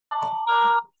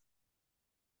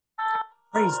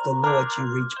Praise the Lord, you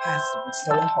reach Pastor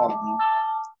Priscilla Harden.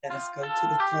 Let us go to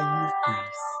the throne of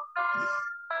grace.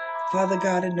 Father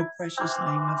God, in the precious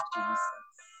name of Jesus,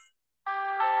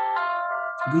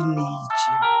 we need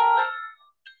you.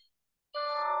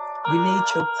 We need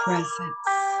your presence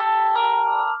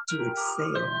to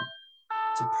excel,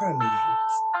 to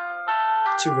permeate,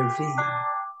 to reveal,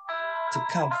 to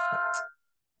comfort,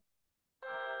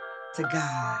 to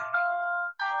guide,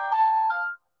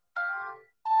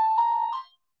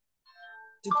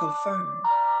 to confirm,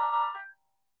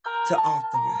 to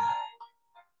authorize,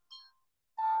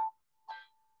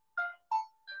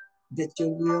 that your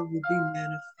will be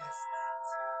manifested.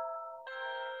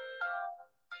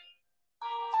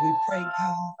 We pray,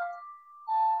 God,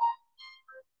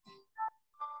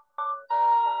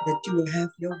 that you will have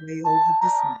your way over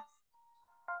this message,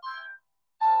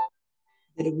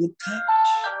 that it will touch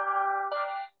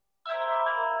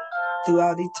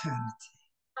throughout eternity,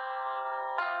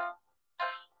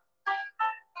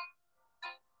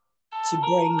 to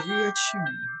bring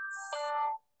reassurance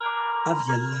of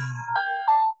your love,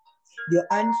 your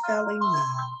unfailing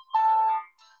love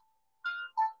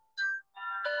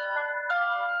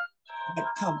that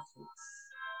comforts,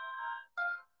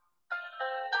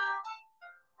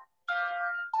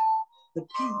 the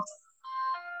peace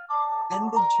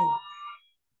and the joy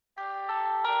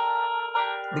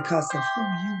because of who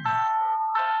you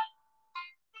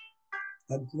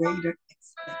are, a greater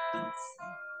expectancy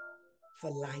for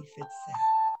life itself.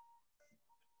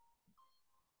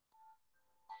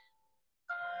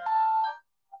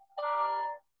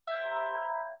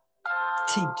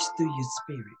 Teach through your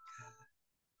spirit, God.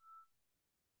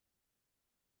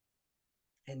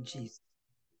 And Jesus.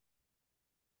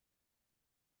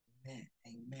 Amen.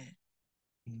 Amen.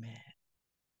 Amen.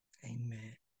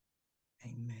 Amen.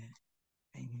 Amen.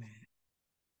 Amen.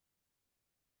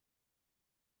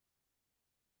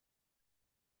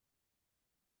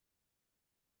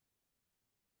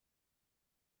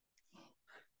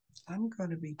 I'm going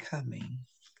to be coming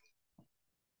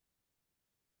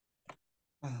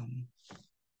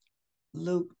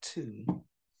Luke 2.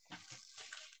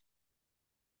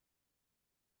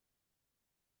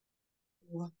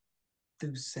 4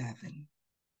 through 7.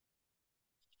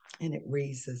 And it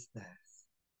reads as this.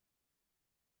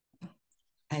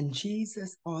 And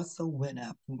Jesus also went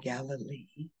up from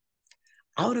Galilee,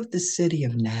 out of the city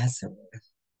of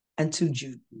Nazareth, and to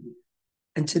Judea,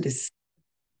 and to the city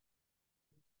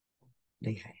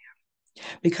they have,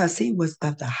 because he was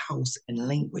of the house and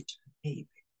language of David,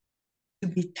 to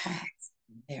be taxed,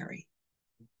 Mary,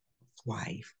 his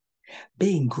wife,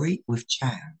 being great with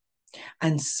child.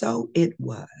 And so it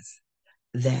was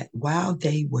that while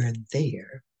they were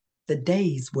there, the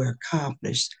days were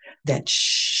accomplished that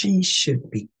she should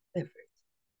be delivered.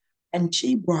 And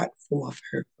she brought forth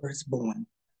her firstborn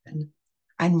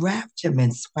and wrapped him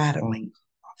in swaddling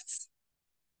cloths,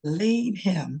 laid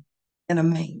him in a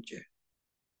manger,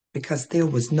 because there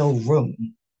was no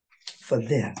room for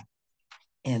them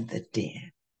in the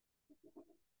den.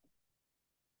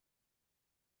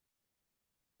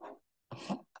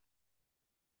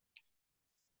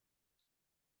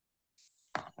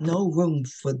 No room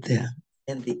for them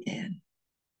in the inn.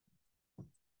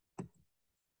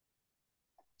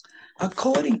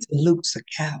 According to Luke's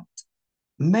account,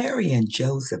 Mary and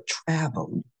Joseph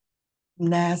traveled from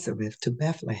Nazareth to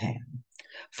Bethlehem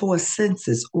for a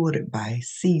census ordered by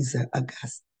Caesar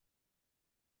Augustus.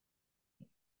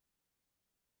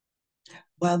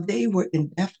 While they were in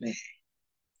Bethlehem,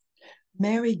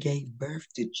 Mary gave birth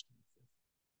to Jesus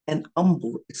in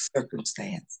humble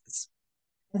circumstances.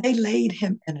 They laid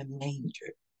him in a manger.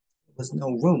 There was no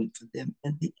room for them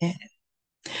in the inn.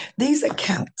 These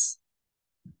accounts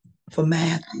for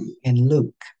Matthew and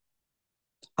Luke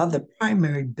are the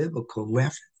primary biblical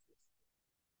references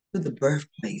to the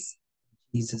birthplace of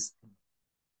Jesus.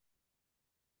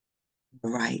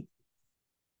 Right.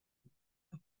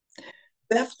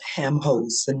 Bethlehem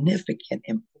holds significant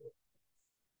importance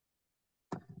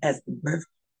as the birth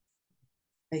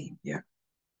of Savior.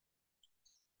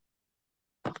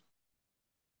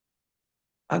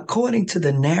 According to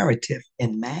the narrative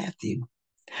in Matthew,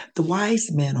 the wise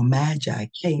men or magi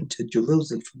came to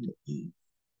Jerusalem from the east,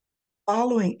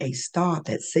 following a star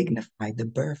that signified the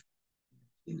birth of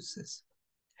Jesus.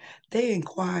 They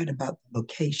inquired about the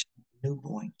location of the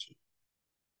newborn king,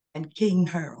 and King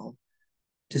Herod,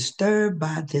 disturbed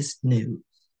by this news,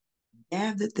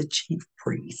 gathered the chief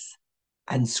priests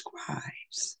and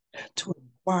scribes to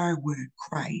inquire where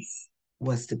Christ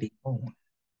was to be born.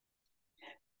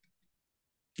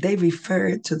 They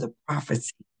referred to the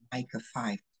prophecy Micah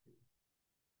 5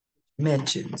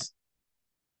 mentions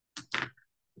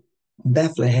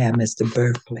Bethlehem is the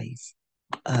birthplace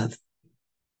of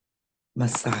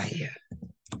Messiah.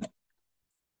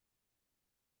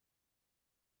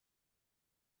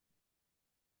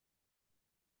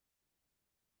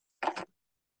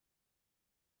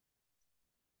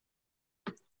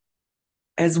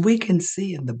 As we can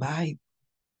see in the Bible,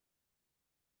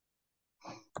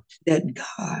 that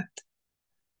God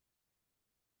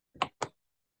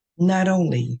not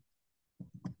only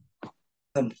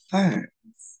confirms,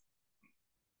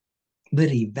 but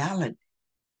he validates,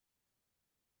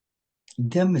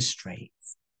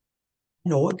 demonstrates,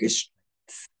 and orchestrates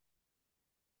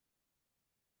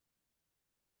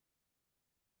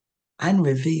and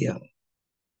reveals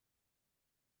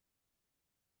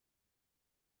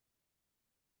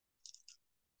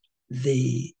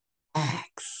the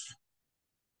acts,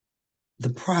 the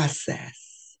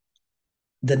process,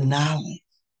 the knowledge,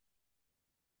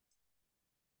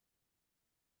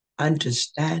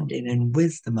 understanding, and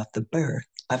wisdom of the birth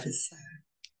of his son.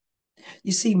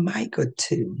 You see, Micah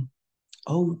 2,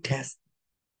 Old Testament,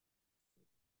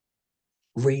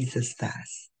 reads as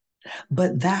thus: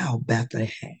 But thou,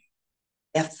 Bethlehem,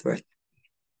 Ephrath,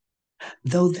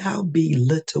 though thou be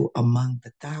little among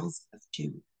the thousands of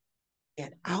Judah,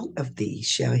 yet out of thee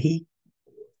shall he,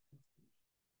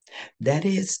 that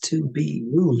is to be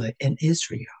ruler in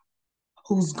Israel,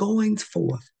 whose goings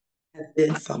forth have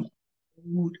been from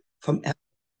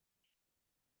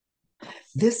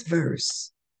this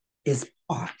verse is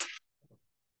part of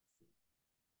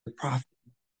the prophet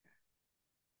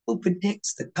who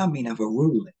predicts the coming of a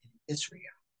ruler in Israel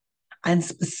and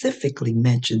specifically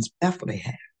mentions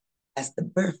Bethlehem as the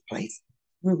birthplace of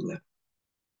the ruler.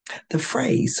 The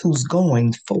phrase whose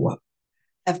goings forth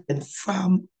have been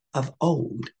from of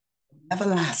old,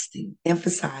 everlasting,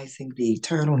 emphasizing the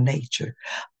eternal nature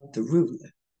of the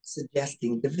ruler,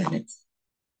 suggesting divinity.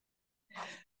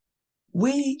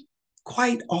 We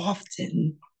quite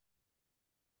often,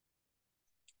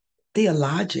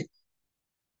 theologically,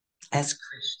 as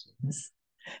Christians,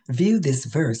 view this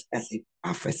verse as a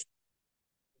prophecy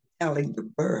telling the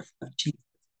birth of Jesus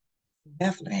in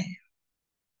Bethlehem,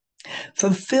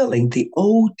 fulfilling the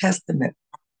Old Testament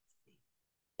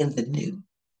in the New.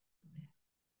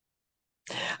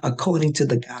 According to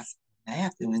the Gospel of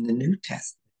Matthew in the New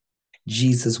Testament,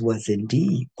 Jesus was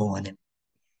indeed born in.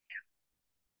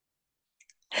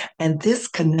 And this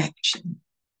connection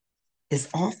is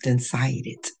often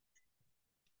cited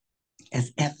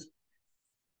as evidence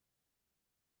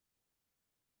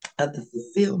of the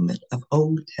fulfillment of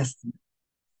Old Testament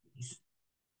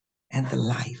and the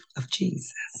life of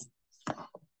Jesus.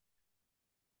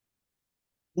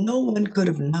 No one could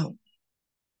have known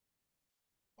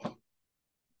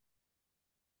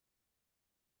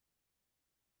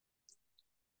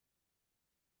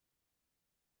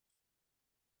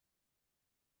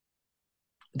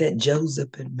that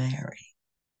Joseph and Mary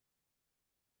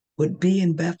would be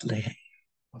in Bethlehem,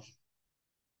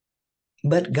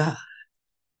 but God.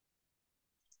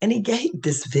 And he gave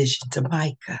this vision to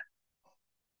Micah,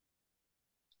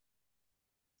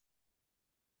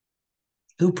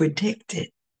 who predicted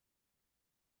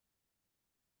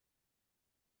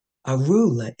a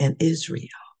ruler in Israel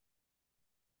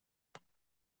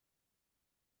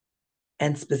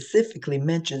and specifically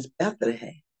mentions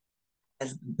Bethlehem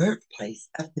as the birthplace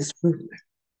of this ruler.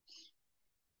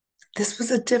 This was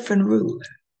a different ruler,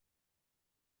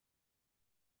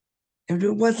 and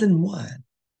it wasn't one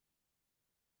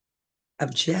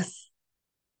of just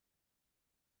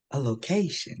a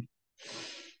location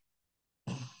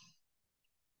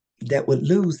that would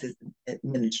lose its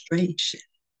administration,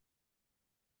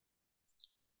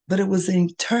 but it was an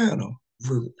eternal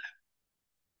ruler,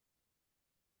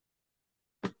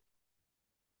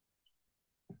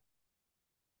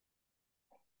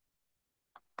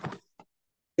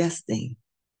 suggesting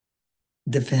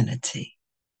divinity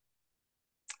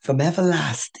from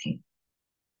everlasting.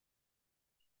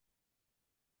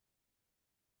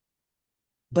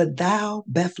 But thou,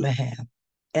 Bethlehem,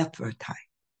 Ephrathah,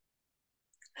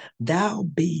 thou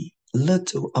be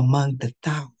little among the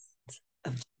thousands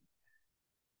of,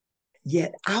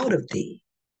 yet out of thee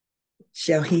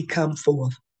shall he come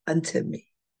forth unto me.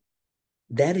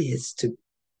 That is to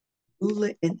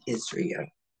ruler in Israel,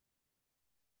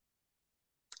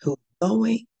 who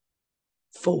going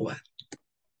forth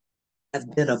has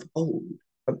been of old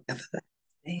from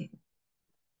everlasting.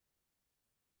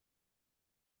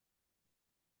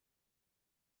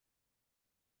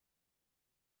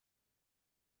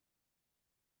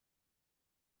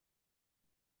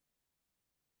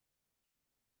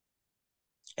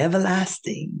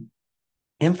 Everlasting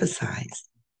emphasized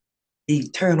the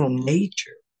eternal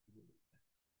nature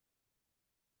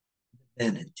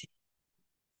identity.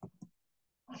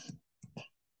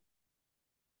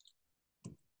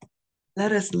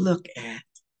 Let us look at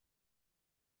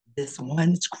this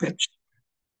one scripture,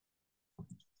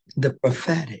 the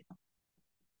prophetic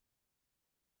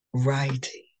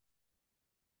writing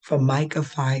from Micah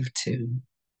 5:2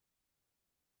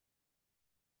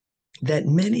 that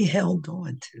many held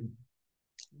on to,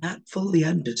 not fully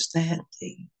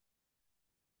understanding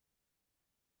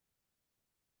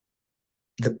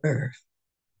the birth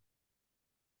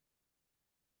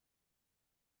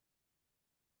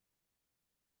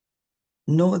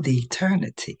nor the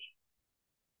eternity,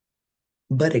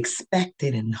 but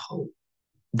expected and hope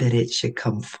that it should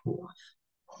come forth.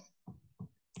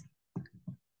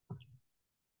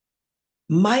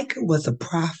 Micah was a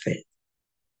prophet,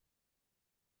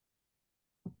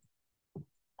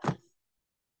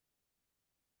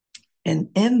 and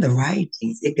in the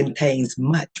writings, it contains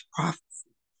much prophecy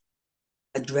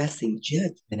addressing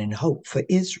judgment and hope for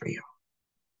Israel.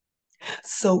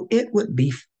 So it would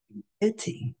be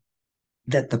fitting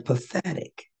that the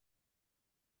prophetic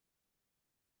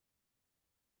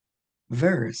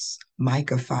verse,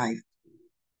 Micah 5,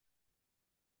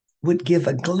 would give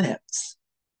a glimpse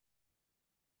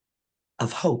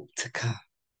of hope to come.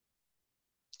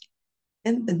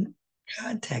 In the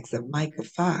context of Micah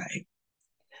 5,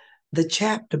 the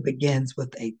chapter begins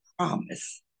with a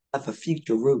promise of a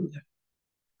future ruler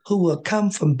who will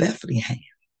come from Bethlehem,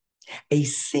 a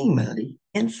seemingly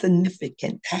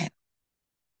insignificant town.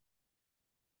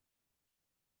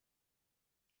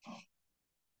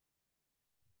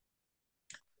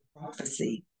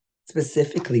 Prophecy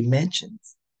specifically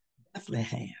mentions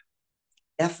Bethlehem,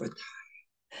 Ephrathah,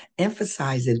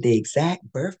 emphasizing the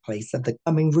exact birthplace of the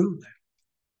coming ruler.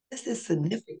 This is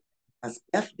significant because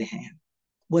Bethlehem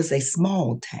was a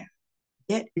small town,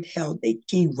 yet it held a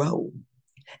key role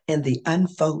in the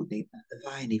unfolding of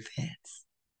divine events.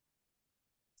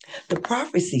 The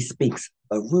prophecy speaks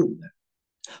of a ruler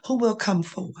who will come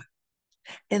forward.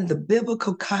 In the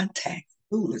biblical context,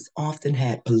 rulers often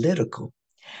had political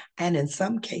and, in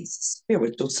some cases,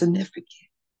 spiritual significance.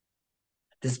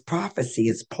 This prophecy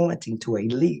is pointing to a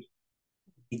leader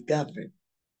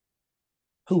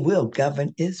who will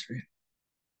govern Israel.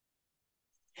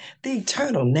 The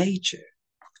eternal nature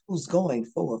who's going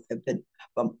forth have been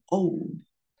from old,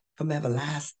 from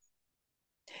everlasting.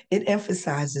 It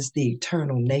emphasizes the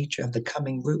eternal nature of the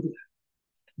coming ruler.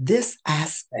 This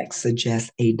aspect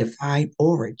suggests a divine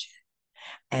origin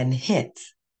and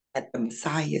hints at the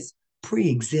Messiah's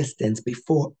pre-existence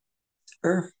before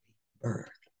earthly birth.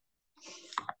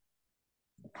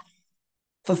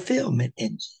 Fulfillment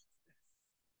in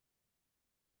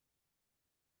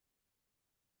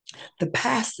the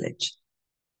passage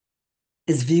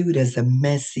is viewed as a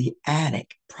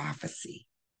messianic prophecy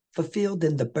fulfilled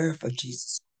in the birth of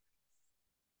Jesus.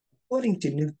 According to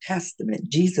New Testament,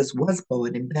 Jesus was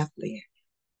born in Bethlehem,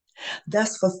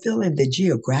 thus fulfilling the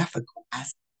geographical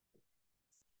aspect.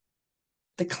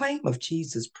 The claim of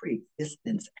Jesus'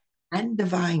 pre-existence and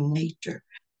divine nature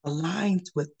aligns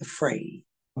with the phrase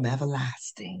from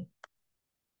everlasting,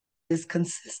 is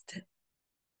consistent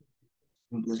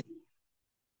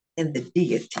in the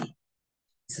deity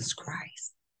Jesus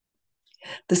Christ.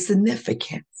 The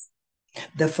significance,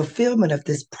 the fulfillment of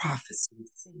this prophecy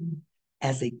is seen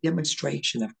as a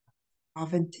demonstration of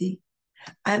sovereignty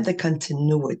and the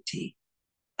continuity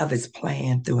of his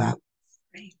plan throughout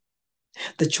history.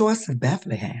 The choice of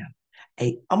Bethlehem,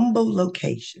 a humble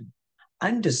location,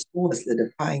 underscores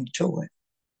the divine choice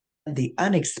and the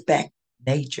unexpected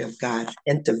nature of God's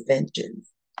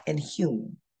interventions in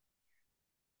human.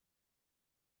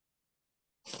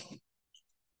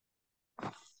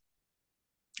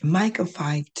 Micah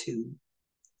 5:2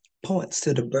 points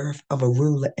to the birth of a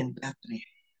ruler in Bethlehem,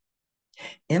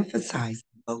 emphasizing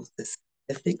both the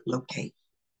specific location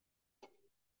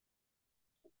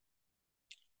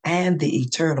and the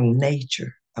eternal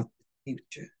nature of the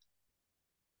future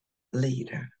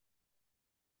leader.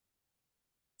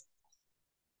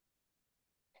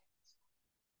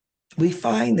 We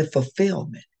find the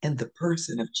fulfillment in the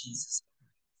person of Jesus,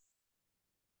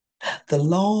 the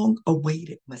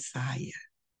long-awaited Messiah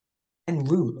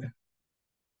and ruler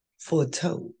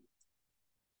foretold.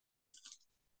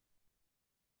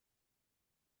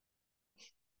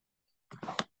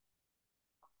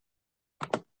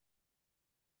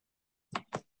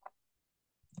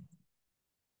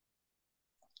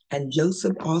 And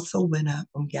Joseph also went up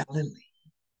from Galilee.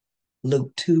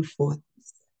 Luke 2:4.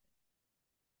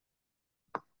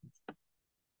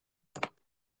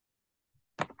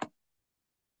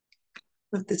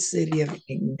 Of the city of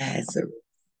Nazareth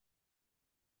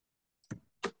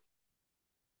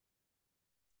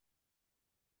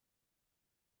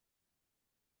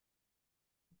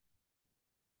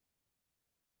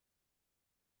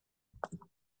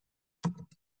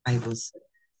Bible says,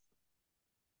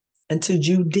 and to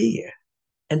Judea,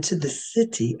 and to the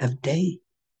city of David,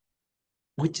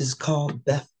 which is called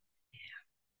Bethlehem.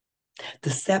 The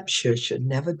scepter should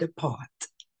never depart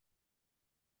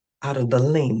out of the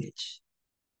lineage,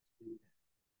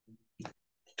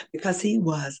 because he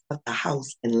was of the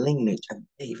house and lineage of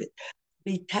David,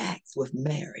 be taxed with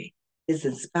Mary, his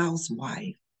espoused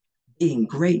wife, being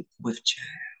great with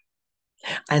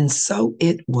child. And so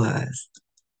it was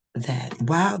that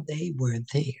while they were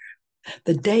there,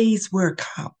 the days were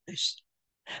accomplished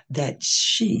that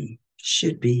she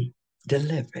should be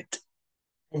delivered.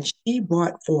 And she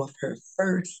brought forth her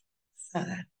first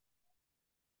son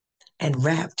and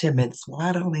wrapped him in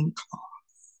swaddling cloth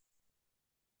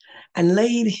and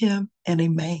laid him in a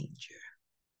manger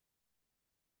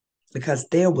because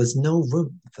there was no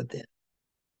room for them.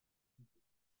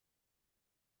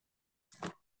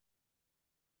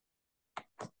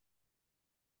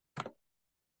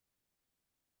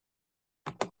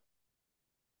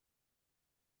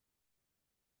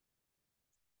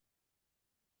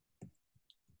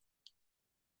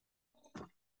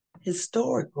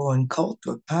 Historical and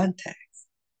cultural context,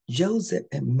 Joseph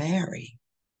and Mary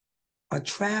are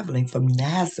traveling from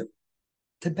Nazareth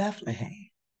to Bethlehem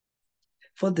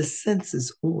for the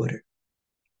census ordered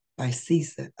by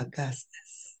Caesar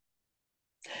Augustus.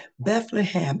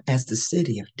 Bethlehem, as the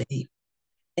city of David,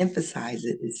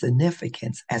 emphasizes its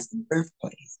significance as the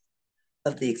birthplace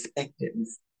of the expected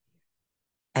Messiah,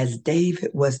 as David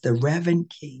was the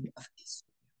reverend king of Israel.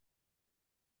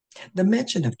 The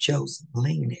mention of Joseph's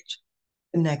lineage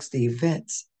connects the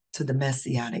events to the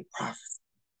messianic prophecy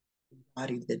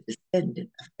regarding the descendant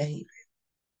of David.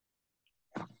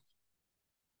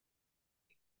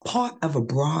 Part of a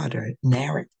broader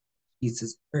narrative of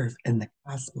Jesus' birth in the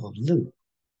Gospel of Luke.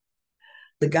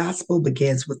 The Gospel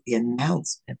begins with the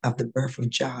announcement of the birth of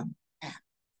John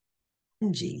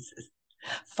and Jesus,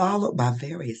 followed by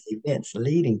various events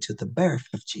leading to the birth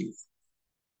of Jesus.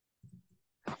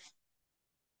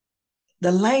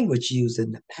 The language used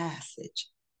in the passage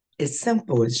is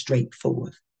simple and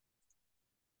straightforward.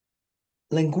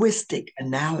 Linguistic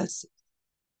analysis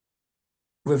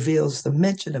reveals the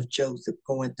mention of Joseph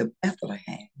going to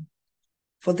Bethlehem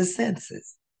for the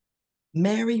census,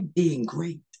 Mary being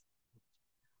great,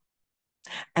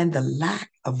 and the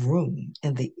lack of room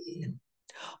in the inn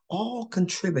all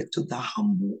contribute to the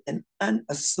humble and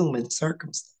unassuming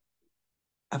circumstance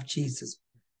of Jesus.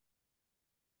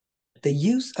 The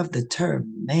use of the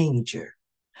term manger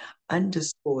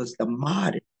underscores the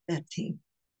modern setting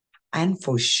and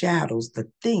foreshadows the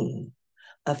theme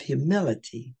of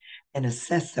humility and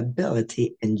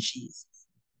accessibility in Jesus.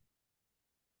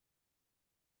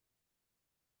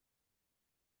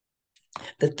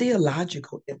 The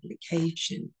theological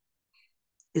implication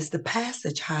is the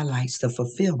passage highlights the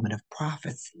fulfillment of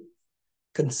prophecy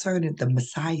concerning the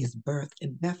Messiah's birth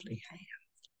in Bethlehem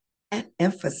and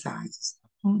emphasizes the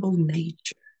humble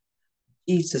nature of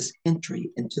Jesus'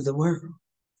 entry into the world.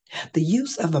 The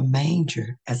use of a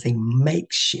manger as a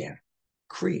makeshift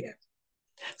crib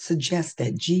suggests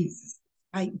that Jesus,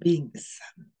 despite being the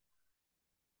Son,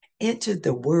 entered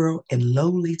the world in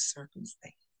lowly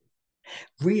circumstances,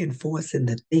 reinforcing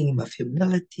the theme of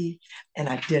humility and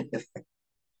identification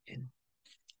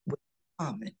with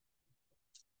common.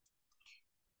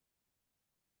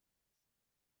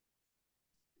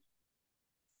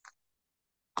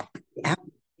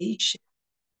 Application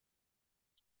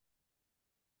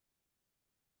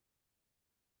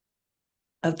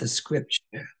of the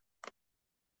scripture,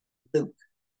 Luke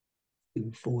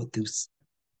 2, 4 through 6,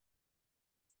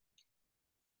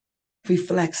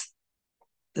 reflects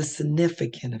the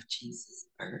significance of Jesus'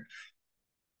 birth,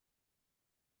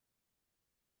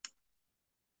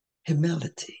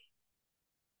 humility,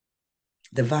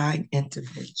 divine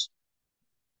intervention,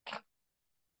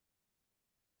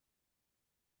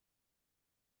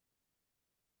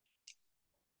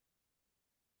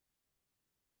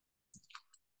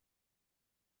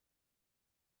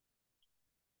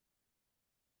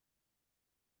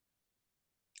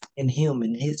 in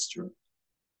human history,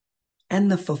 and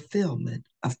the fulfillment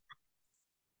of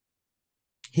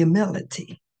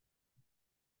humility,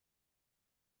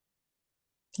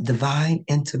 divine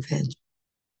intervention,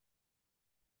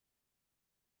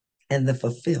 and the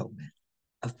fulfillment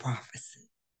of prophecy.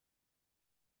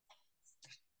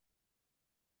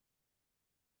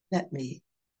 Let me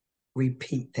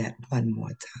repeat that one more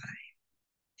time.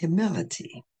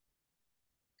 Humility,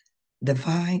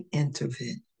 divine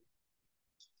intervention,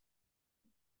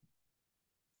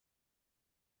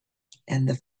 and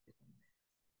the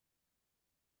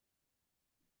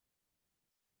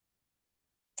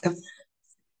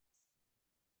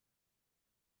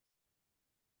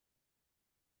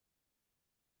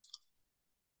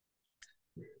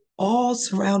All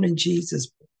surrounding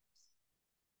Jesus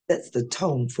sets the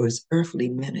tone for his earthly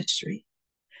ministry,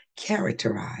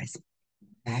 characterized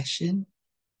by passion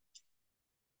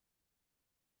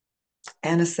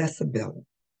and accessibility,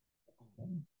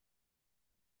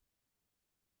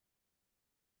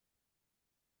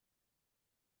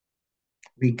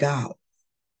 regardless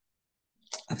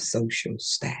of social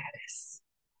status.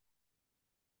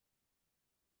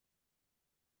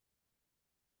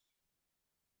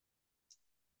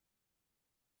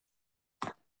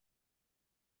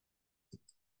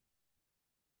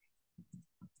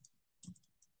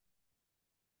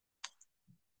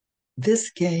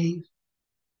 This gave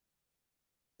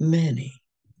many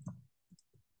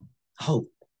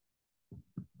hope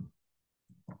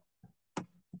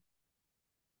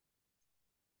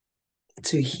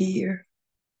to hear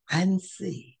and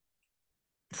see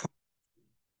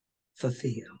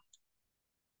fulfilled.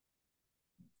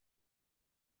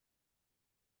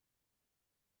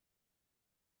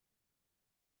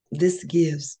 This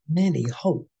gives many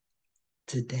hope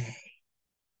today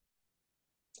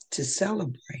to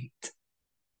celebrate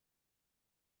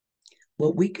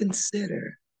what we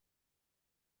consider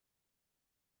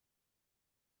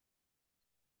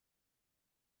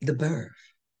the birth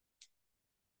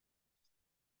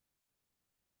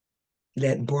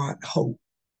that brought hope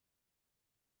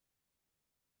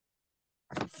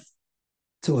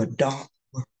to a dark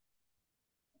world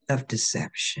of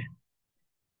deception.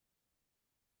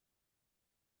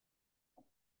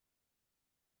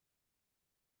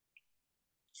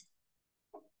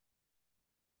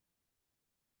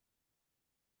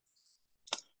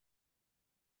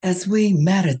 As we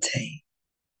meditate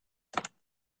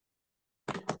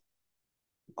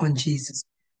on Jesus'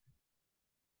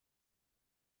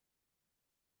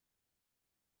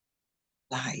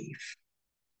 life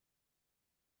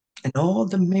and all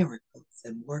the miracles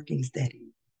and workings that he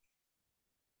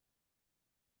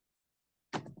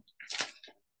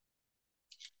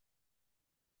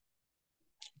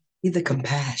did, the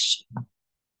compassion,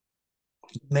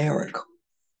 miracle,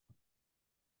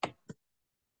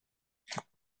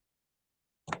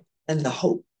 and the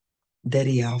hope that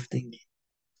he often gave.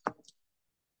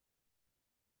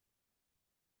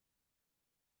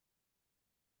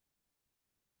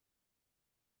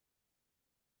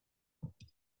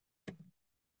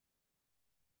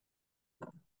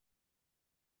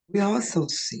 We also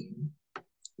see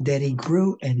that he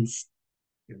grew in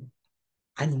skill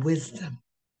and wisdom.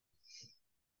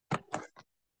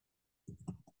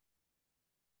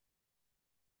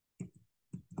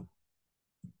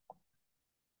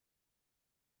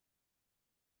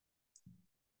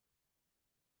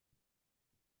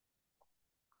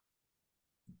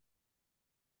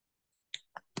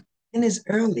 In his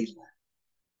early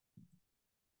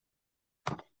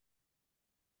life,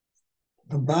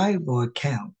 the Bible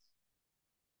account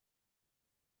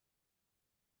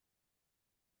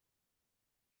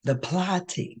the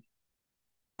plotting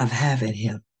of having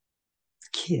him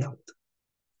killed,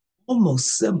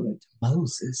 almost similar to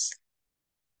Moses,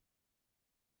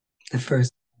 the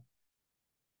first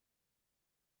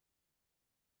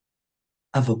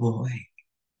of a boy.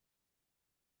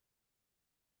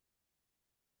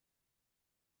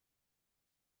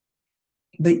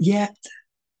 But yet,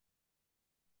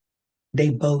 they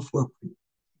both were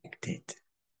protected.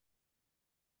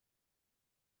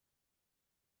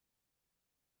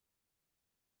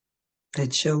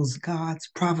 That shows God's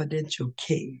providential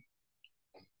care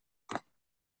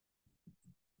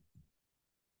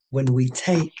when we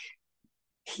take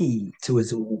heed to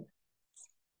his word.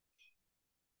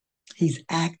 He's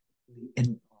actively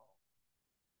involved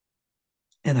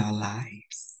in our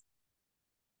lives,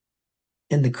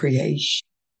 in the creation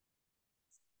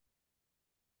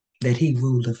that he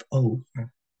ruleth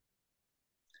over.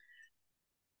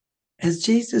 As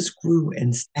Jesus grew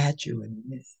in stature and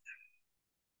wisdom,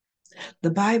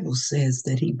 the Bible says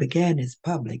that he began his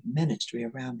public ministry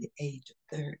around the age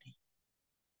of 30.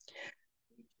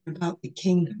 About the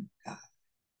kingdom of God,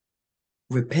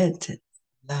 repentance,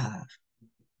 love,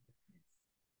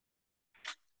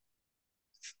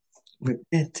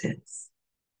 repentance,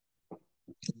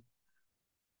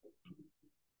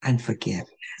 and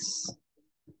forgiveness.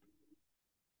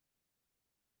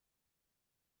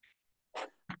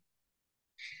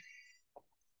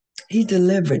 He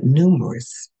delivered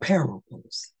numerous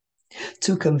parables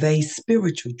to convey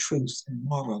spiritual truths and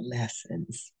moral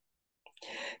lessons.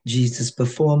 Jesus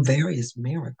performed various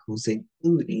miracles,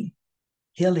 including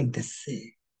healing the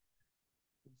sick,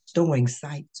 restoring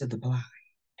sight to the blind,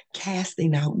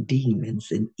 casting out demons,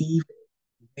 and even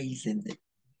raising the dead.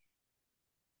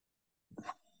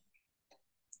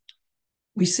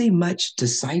 We see much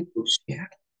discipleship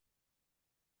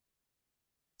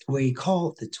where he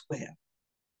called the 12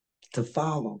 to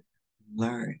follow and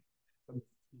learn from his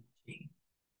teaching.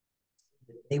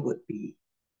 They would be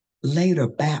later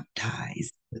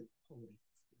baptized with the Holy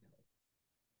Spirit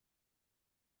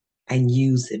and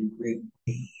used in great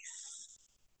ways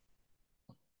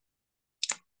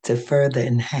to further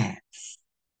enhance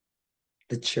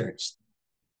the church.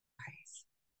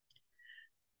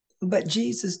 But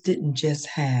Jesus didn't just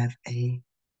have a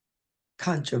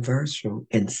controversial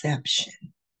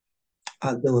inception,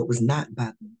 although it was not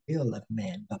by the will of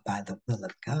man, but by the will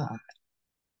of God.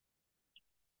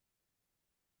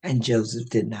 And Joseph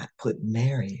did not put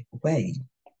Mary away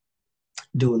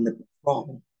during the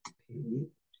fall period,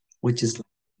 which is like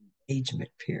the engagement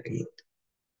period.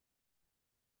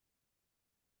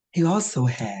 He also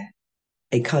had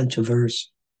a controversial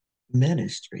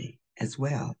ministry as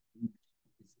well.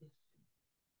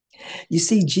 You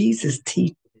see, Jesus'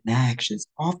 teaching and actions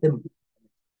often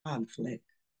conflict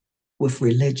with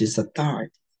religious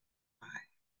authority.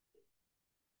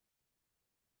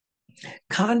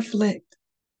 Conflict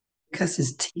because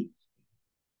his teaching,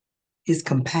 his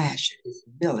compassion, his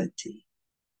humility,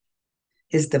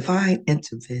 his divine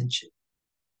intervention,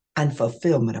 and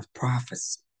fulfillment of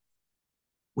prophecy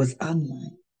was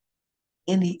unlike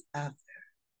any other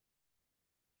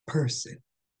person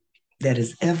that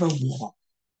has ever walked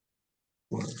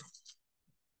the world.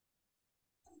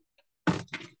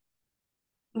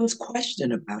 There was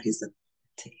question about his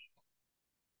authority,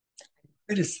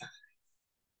 criticized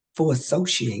for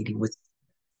associating with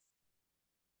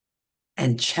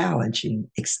and challenging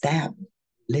established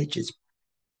religious.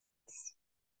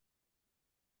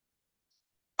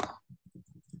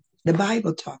 The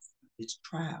Bible talks about his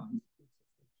trial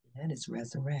and his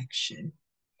resurrection.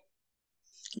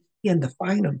 In the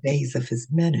final days of his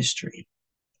ministry,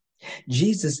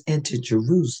 Jesus entered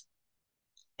Jerusalem,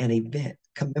 an event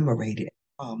commemorated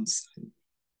Palm Sunday.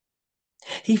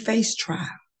 He faced trial,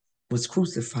 was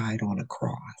crucified on a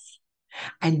cross,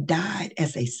 and died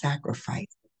as a sacrifice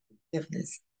for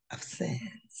forgiveness of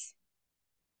sins.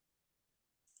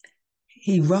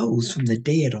 He rose from the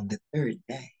dead on the third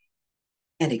day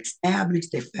and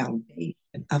established the foundation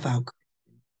of our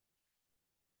Christian.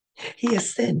 He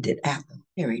ascended after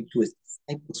appearing to his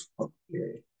disciples for a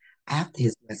period after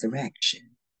his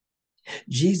resurrection.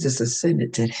 Jesus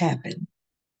ascended to heaven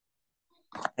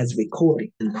as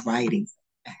recorded in the writings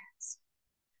of Acts.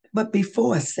 But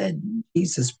before ascending,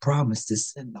 Jesus promised to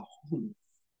send the Holy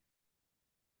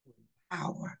Spirit,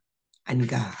 power, and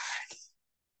God.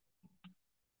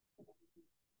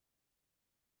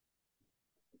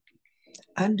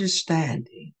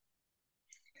 Understanding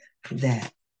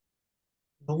that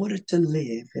in order to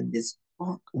live in this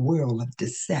dark world of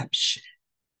deception,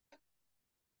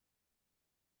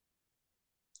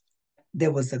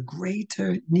 there was a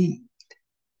greater need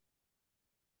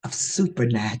of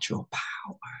supernatural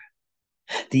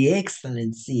power, the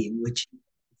excellency in which he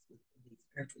was within these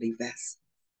earthly vessels,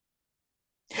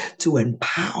 to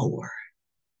empower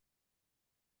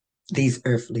these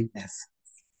earthly vessels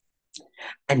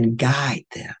and guide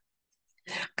them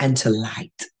and to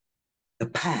light the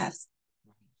paths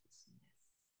of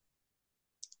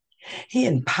righteousness. He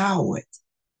empowered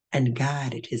and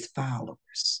guided his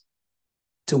followers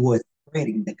towards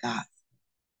spreading the gospel.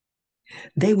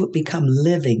 They would become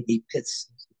living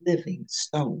epistles, living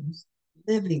stones,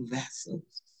 living vessels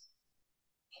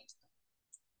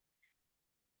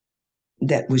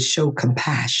that would show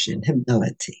compassion,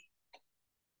 humility,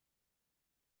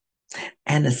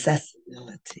 and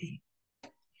accessibility,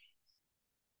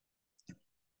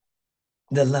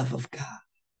 the love of God.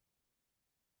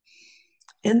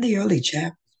 In the early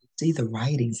chapters, we see the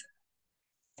writings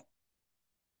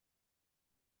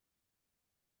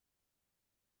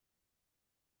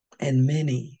and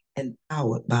many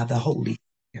empowered by the Holy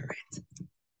Spirit.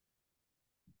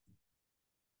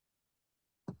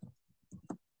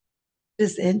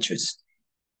 It's interesting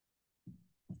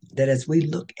that as we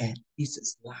look at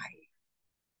Jesus' life,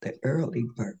 the early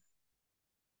birth,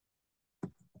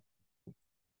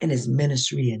 in his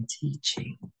ministry and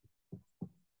teaching,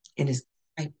 in his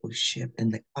discipleship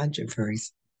and the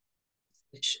controversy,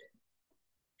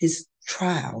 his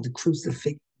trial, the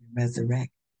crucifixion,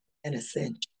 resurrection, and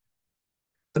ascension,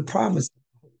 the promise of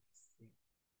the Holy Spirit,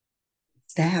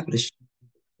 established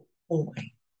the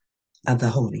point of the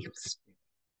Holy Spirit.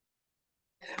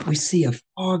 We see a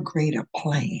far greater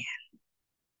plan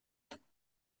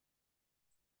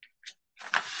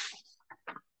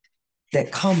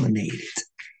that culminated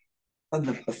from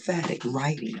the prophetic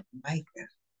writing of Micah.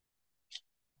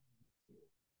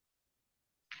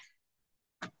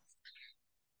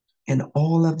 in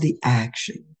all of the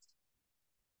actions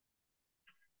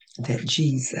that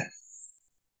Jesus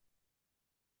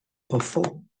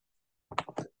performed.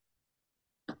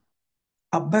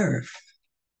 A birth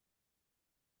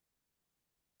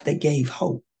that gave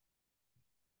hope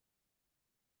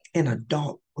in a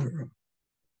dark world.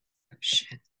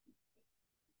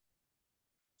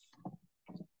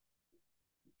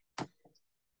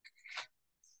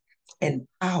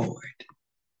 Empowered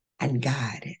and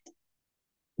guided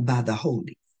by the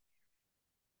Holy.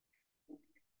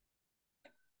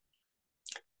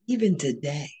 Even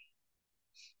today,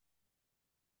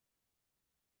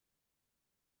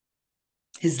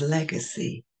 his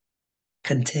legacy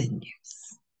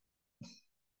continues.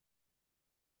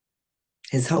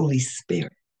 His Holy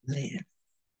Spirit lives,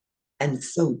 and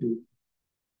so do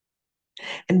we.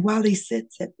 And while he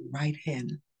sits at the right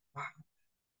hand of the Father,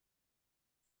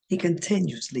 he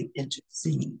continuously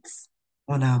intercedes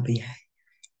on our behalf.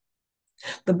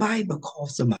 The Bible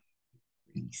calls him a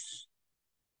priest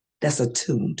that's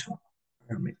attuned to our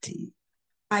infirmity.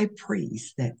 High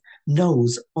priest that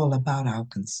knows all about our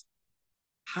concerns.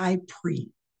 High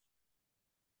priest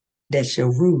that shall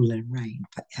rule and reign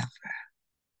forever,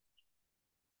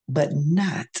 but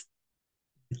not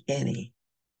any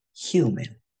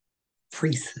human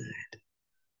priesthood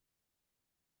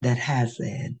that has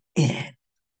an end.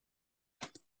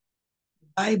 The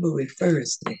Bible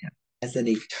refers to him as an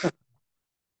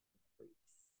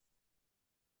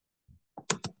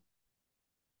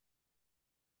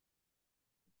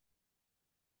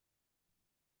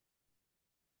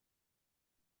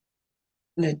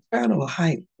eternal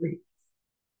high priest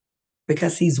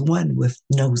because he's one with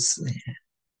no sin.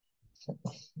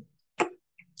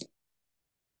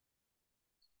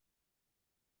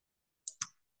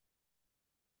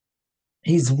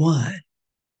 He's one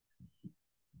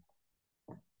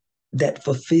that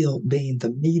fulfilled being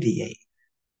the mediator,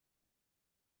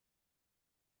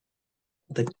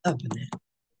 the covenant.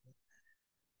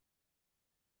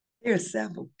 There are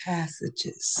several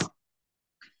passages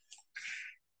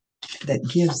that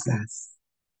gives us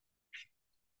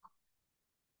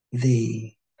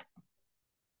the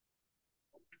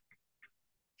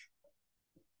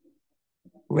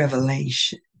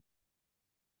revelation,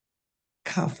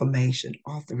 confirmation,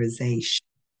 authorization,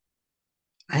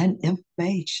 and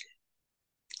information,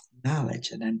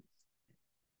 knowledge, and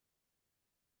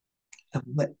of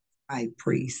what high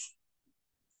priest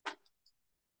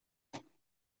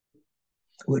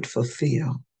would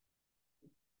fulfill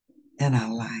in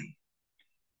our life.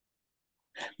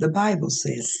 The Bible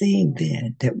says, seeing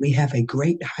then that we have a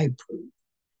great high priest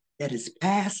that is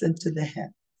passed into the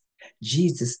heavens,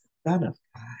 Jesus, the Son of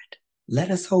God, let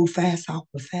us hold fast our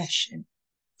profession.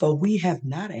 For we have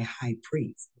not a high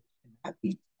priest who cannot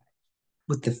be touched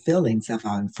with the feelings of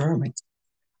our infirmity,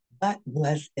 but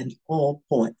was in all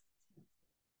points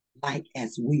like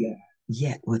as we are,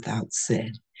 yet without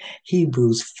sin.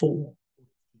 Hebrews 4.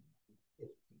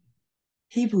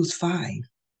 Hebrews 5,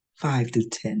 5 through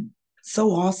 10.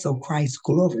 So also Christ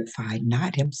glorified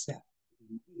not himself,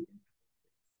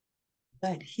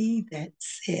 but he that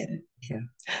said unto him,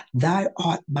 Thou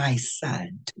art my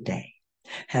son today.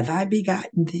 Have I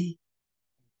begotten thee?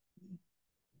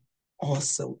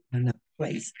 Also in a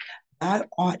place. Thou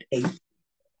art a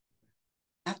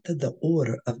after the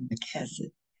order of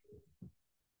Melchizedek.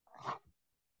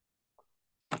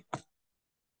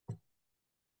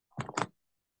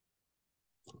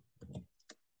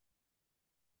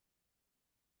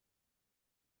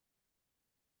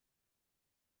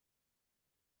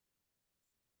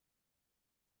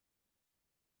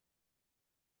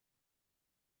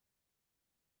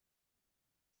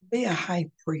 To be a high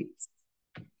priest,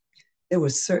 there were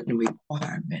certain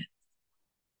requirements.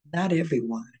 Not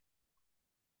everyone.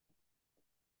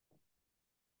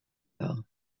 So,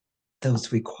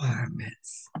 those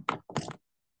requirements. The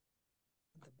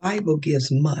Bible gives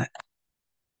much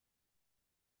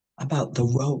about the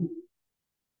role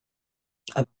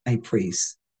of high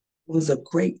priest. It was of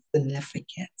great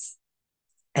significance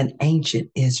in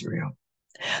ancient Israel.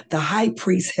 The high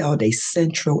priest held a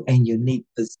central and unique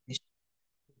position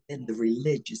in the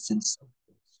religious and social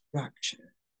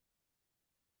structure.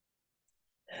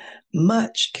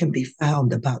 Much can be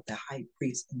found about the high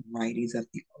priest in the writings of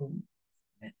the Old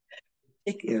Testament,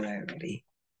 particularly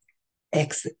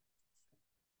Exodus.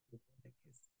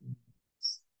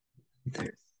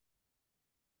 The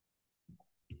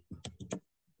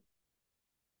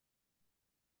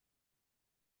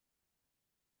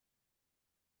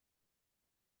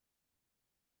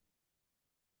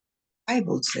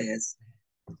Bible says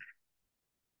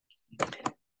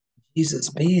Jesus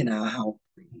being our high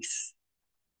priest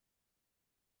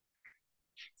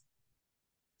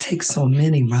takes on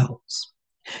many roles.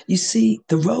 You see,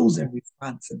 the roles and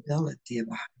responsibility of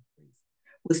a high priest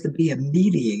was to be a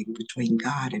mediator between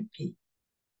God and people.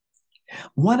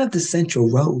 One of the central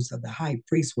roles of the high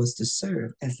priest was to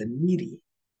serve as a mediator.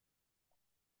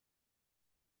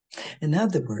 In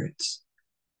other words,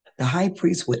 the high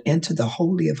priest would enter the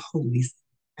Holy of Holies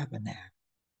tabernacle,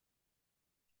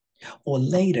 or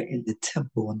later in the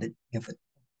temple on the Day of Atonement,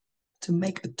 to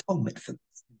make atonement for the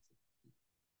sins.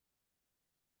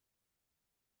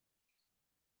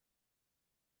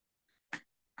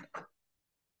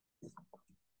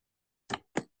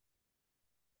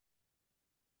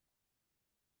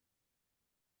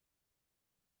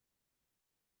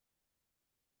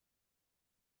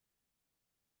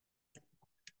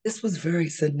 This was very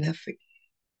significant.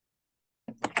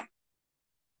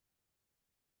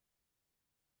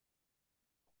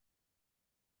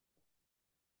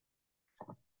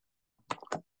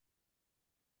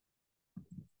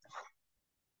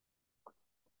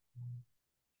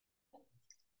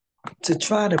 To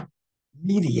try to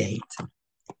mediate,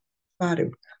 try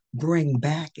to bring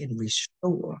back and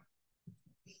restore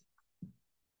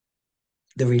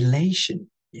the relationship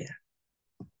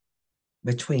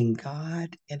between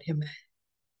God and humanity.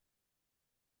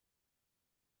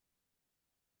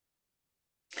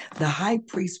 The high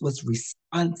priest was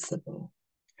responsible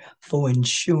for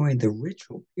ensuring the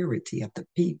ritual purity of the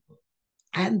people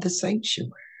and the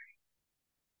sanctuary.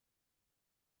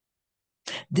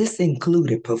 This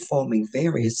included performing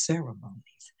various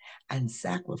ceremonies and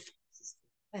sacrifices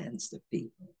to cleanse the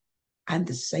people and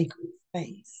the sacred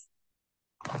space.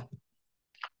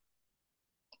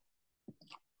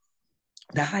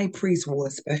 The high priest wore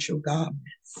special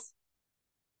garments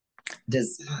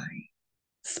designed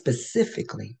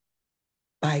specifically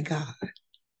by God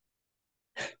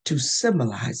to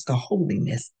symbolize the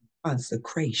holiness and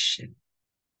consecration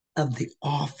of the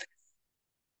office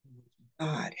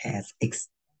God has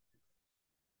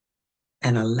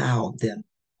and allowed them.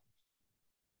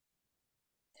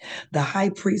 The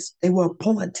high priests, they were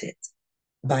appointed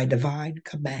by divine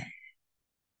command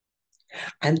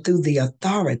and through the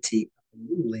authority of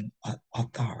ruling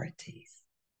authorities.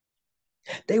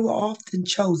 They were often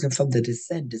chosen from the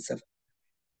descendants of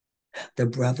the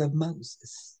brother of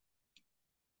Moses,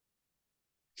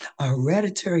 a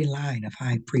hereditary line of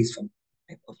high priests from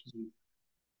the tribe of Judah.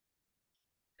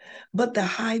 But the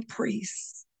high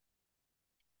priest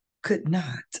could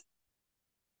not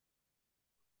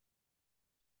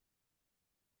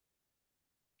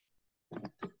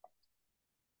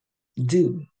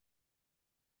do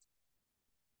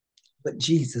what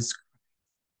Jesus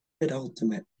could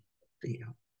ultimately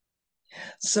fulfill.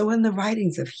 So in the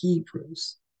writings of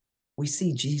Hebrews, we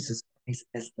see Jesus Christ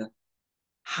as the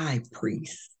high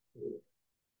priest,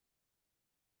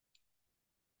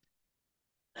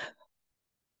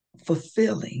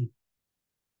 fulfilling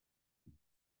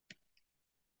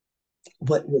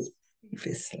what was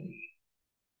previously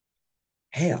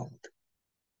held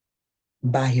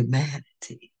by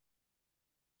humanity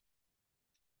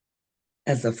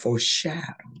as a foreshadow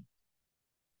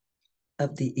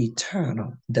of the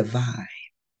eternal divine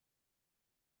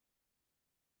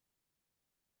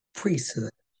priesthood.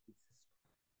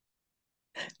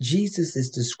 Jesus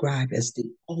is described as the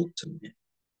ultimate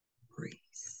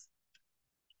priest,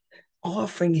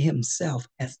 offering himself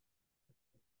as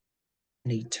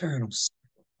an eternal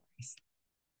sacrifice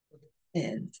for the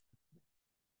sins.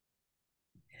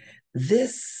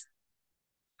 This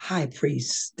high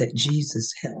priest that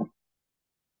Jesus held,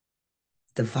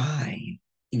 divine,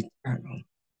 eternal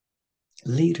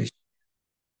leadership,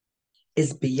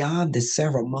 is beyond the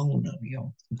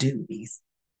ceremonial duties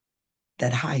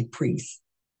that high priests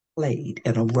played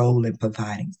in a role in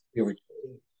providing spiritual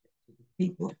leadership to the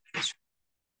people of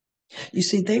Israel. You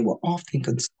see, they were often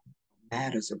concerned with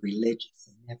matters of religious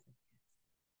significance,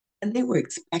 and they were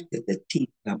expected to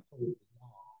teach and uphold the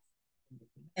law and the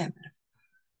commandment of God.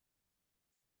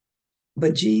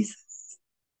 But Jesus,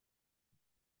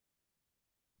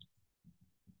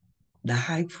 the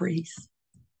high priest,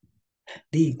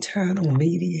 the eternal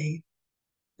mediator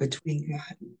between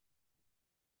God,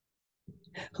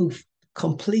 who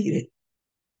completed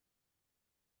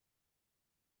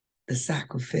the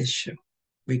sacrificial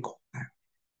requirement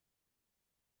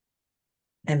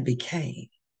and became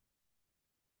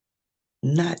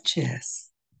not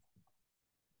just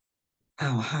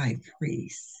our high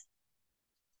priest,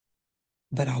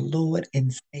 but our Lord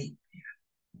and Savior,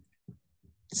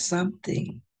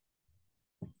 something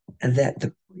that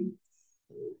the priest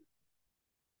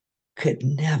could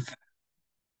never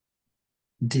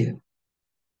do.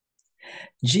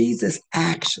 Jesus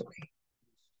actually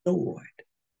restored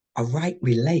a right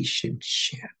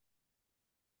relationship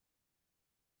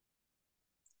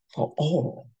for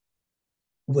all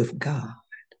with God.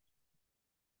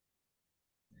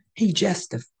 He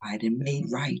justified and made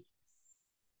right.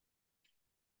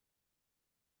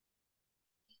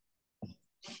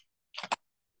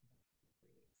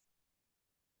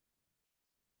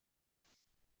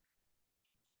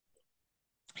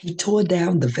 He tore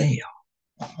down the veil.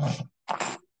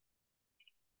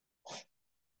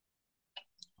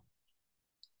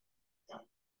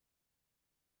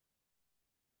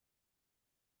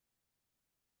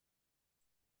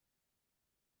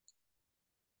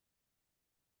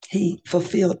 He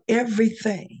fulfilled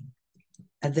everything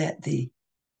that the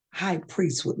high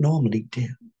priest would normally do.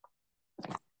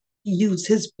 He used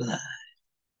his blood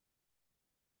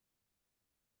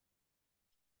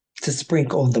to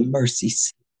sprinkle on the mercy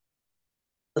seat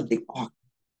of the ark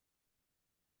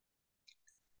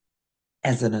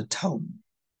as an atonement.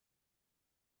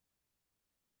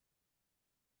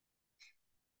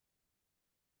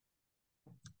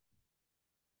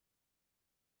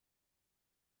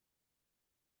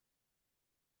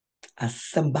 A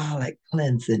symbolic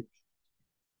cleansing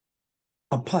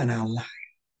upon our life.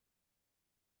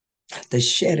 The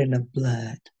shedding of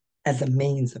blood as a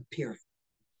means of purification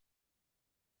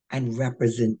and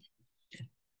representation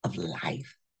of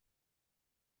life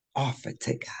offered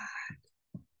to God.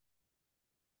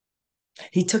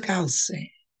 He took our sins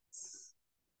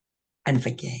and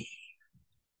forgave.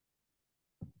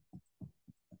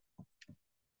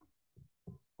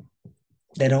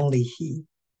 That only He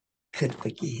could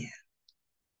forgive.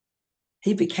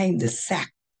 He became the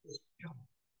sacrificial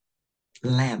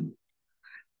lamb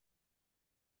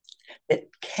that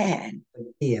can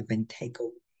forgive and take away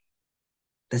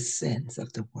the sins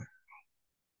of the world.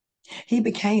 He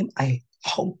became a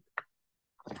hope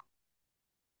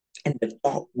in the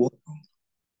dark world.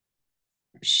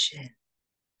 Shit.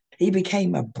 He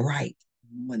became a bright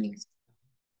morning star,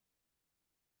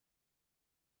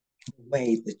 the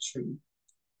way, the truth,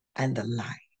 and the light,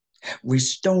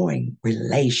 restoring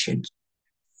relations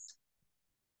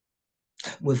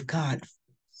with God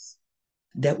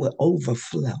that will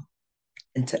overflow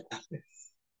into other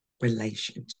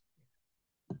relations.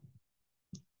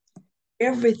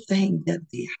 Everything that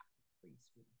the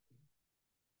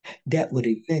that would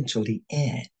eventually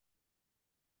end,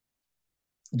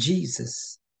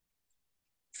 Jesus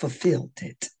fulfilled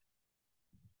it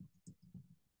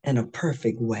in a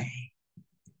perfect way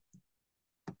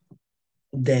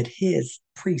that his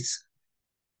priest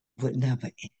would never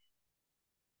end.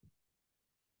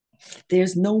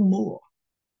 There's no more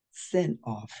sin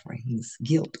offerings,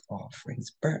 guilt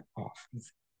offerings, burnt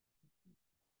offerings.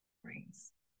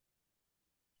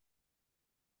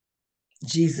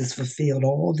 Jesus fulfilled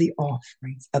all the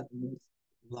offerings of the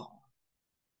law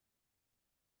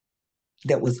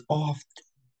that was often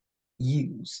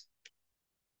used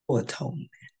for atonement.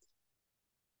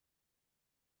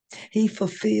 He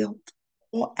fulfilled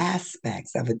all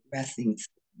aspects of addressing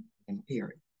sin and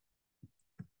purity.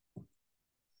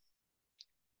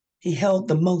 He held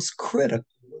the most critical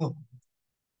role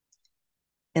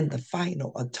in the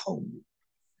final atonement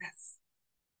process.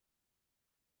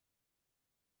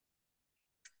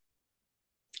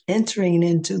 Entering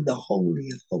into the Holy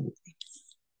of Holies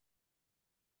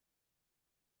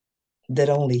that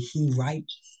only He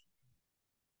righteous,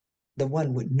 the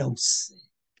one with no sin,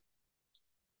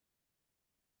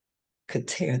 could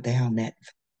tear down that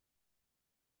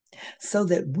so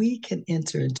that we can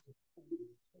enter into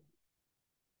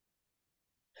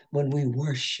when we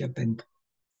worship and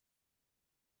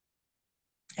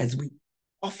as we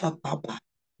offer up our body,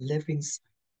 living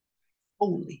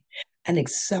holy and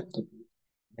acceptable,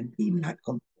 and be not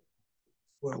conformed to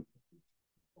the world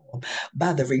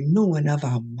by the renewing of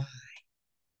our mind,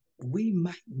 we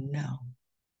might know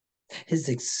His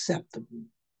acceptable,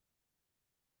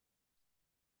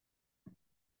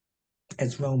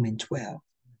 as Romans 12.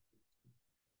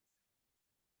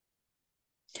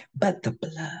 But the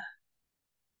blood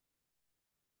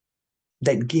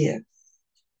that gives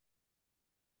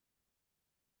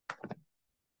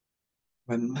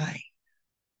remind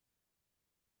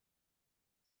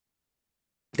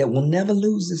that will never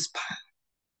lose its power,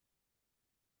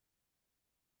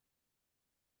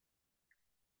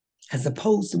 as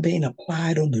opposed to being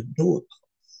applied on the doorpost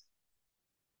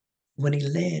when He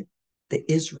led the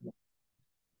Israelites,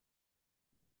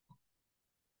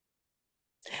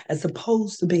 as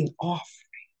opposed to being offered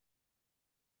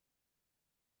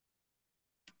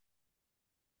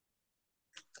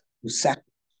to sacrifice.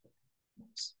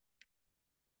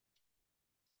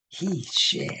 He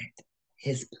shed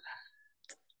His blood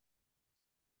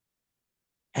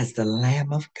as the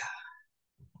Lamb of God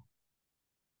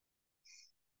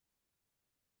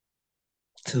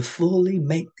to fully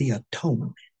make the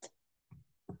atonement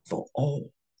for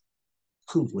all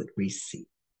who would receive.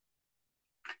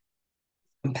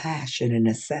 Compassion and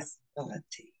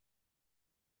accessibility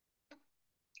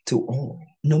to all,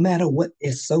 no matter what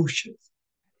their social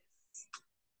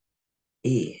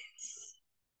is.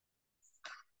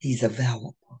 He's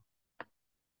available.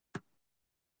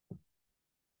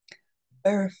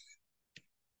 Birth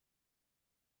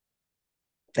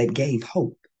that gave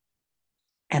hope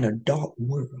and a dark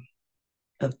world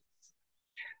of,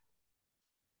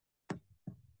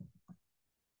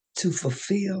 to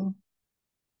fulfill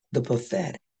the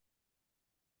prophetic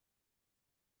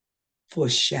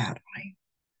foreshadowing,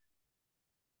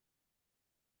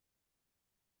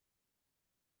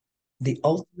 the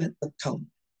ultimate atonement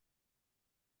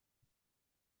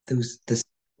through the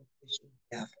sacrificial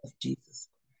death of Jesus,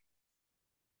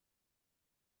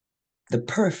 the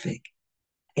perfect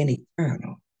and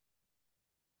eternal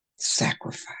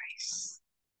sacrifice.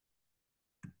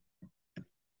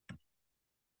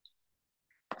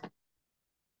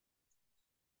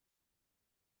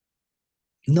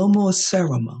 No more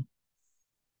ceremony,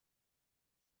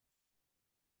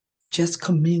 just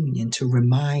communion to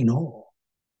remind all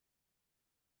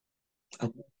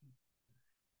of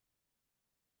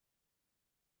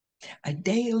a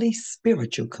daily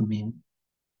spiritual communion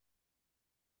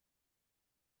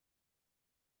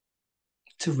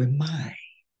to remind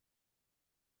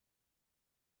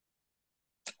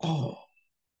all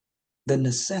the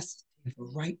necessity of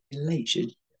a right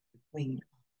relationship between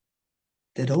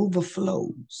that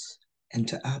overflows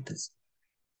into others.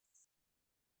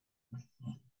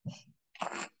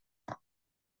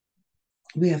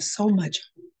 We have so much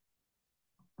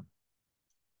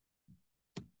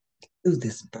through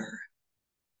this birth.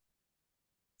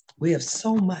 We have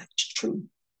so much truth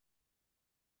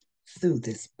through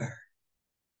this birth.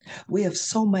 We have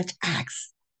so much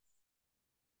access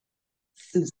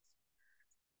through.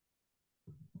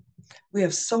 We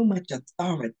have so much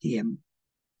authority and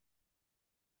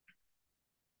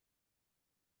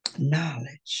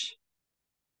knowledge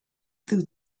through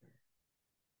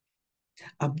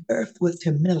a birth with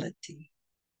humility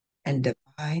and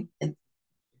divine and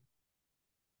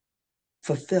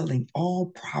fulfilling all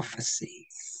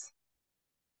prophecies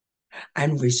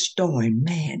and restoring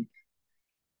man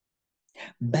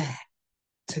back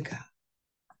to God.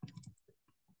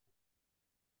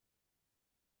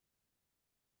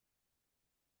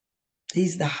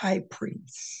 He's the high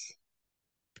priest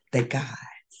that guides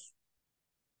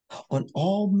on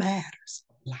all matters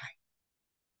of life,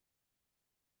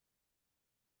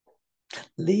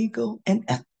 legal and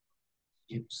ethical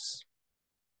use.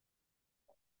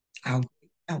 Our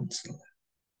great counselor.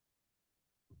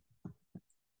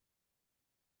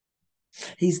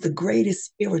 He's the greatest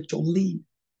spiritual leader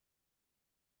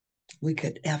we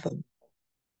could ever be.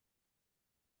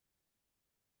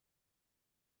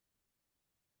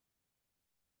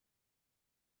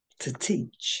 To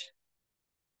teach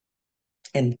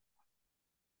and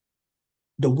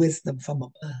the wisdom from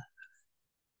above.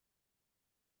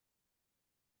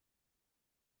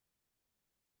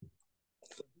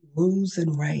 Rules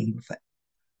and reign for,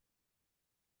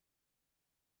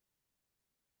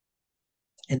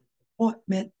 and the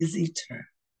appointment is eternal.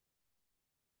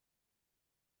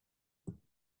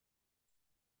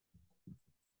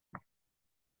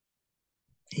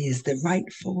 He is the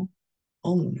rightful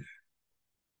owner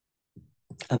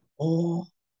of all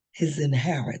his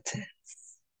inheritance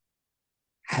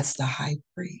as the high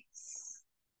priest,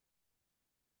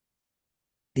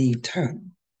 the eternal.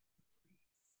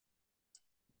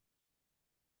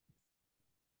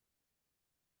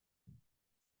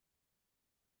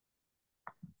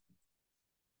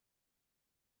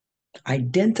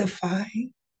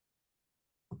 Identifying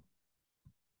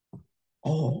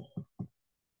all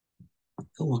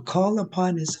who will call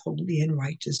upon his holy and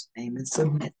righteous name and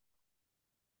submit.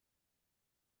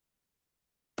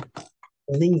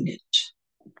 Lineage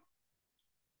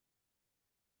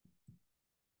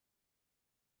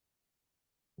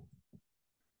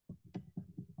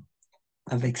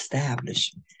of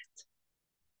establishment,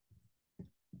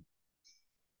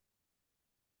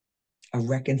 a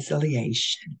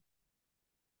reconciliation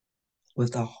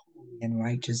with a holy and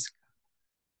righteous God.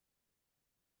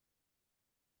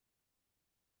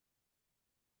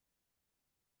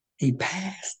 He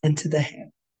passed into the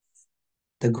heavens,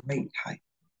 the great height,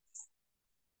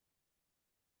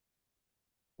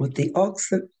 with the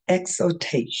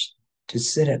exaltation to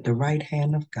sit at the right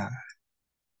hand of God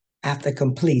after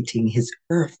completing his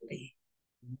earthly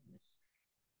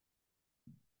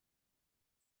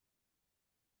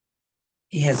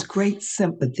He has great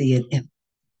sympathy and empathy,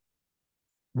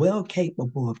 well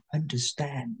capable of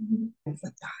understanding and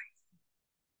empathizing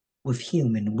with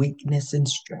human weakness and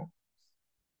struggle.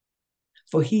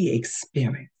 For he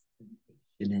experienced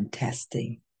temptation and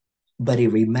testing, but he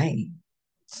remained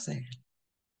sin.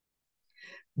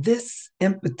 This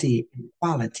empathy and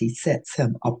quality sets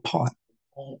him apart from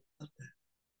all other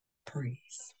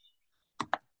priests.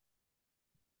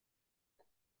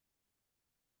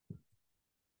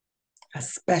 A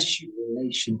special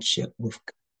relationship with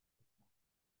God.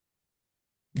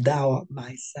 Thou art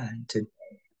my son,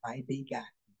 today I begot.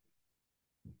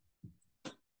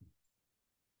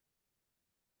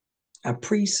 A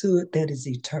priesthood that is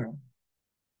eternal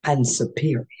and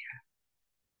superior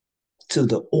to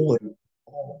the order of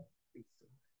all priesthood,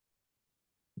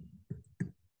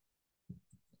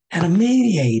 and a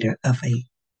mediator of a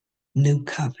new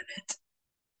covenant,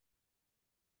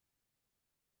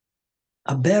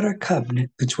 a better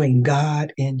covenant between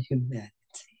God and humanity.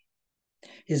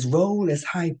 His role as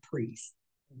high priest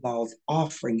involves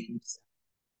offering himself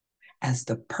as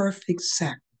the perfect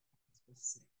sacrifice for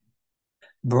sin,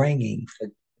 bringing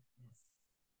forgiveness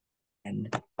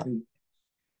and redemption.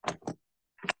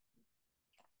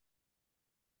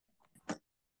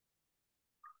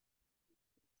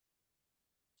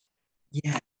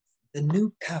 Yes, the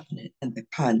new covenant in the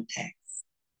context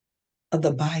of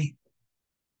the Bible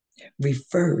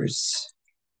refers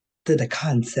to the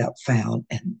concept found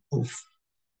in both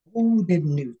Old and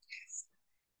New Testament.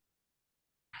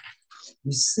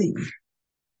 You see,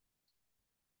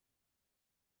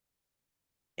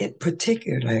 it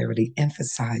particularly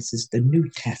emphasizes the New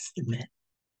Testament.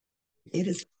 It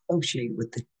is associated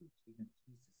with the teaching of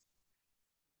Jesus.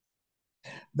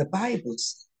 The Bible,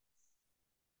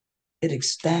 it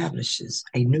establishes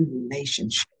a new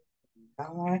relationship with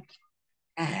God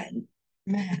and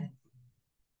man.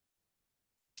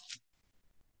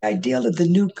 The ideal of the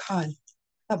new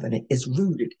covenant is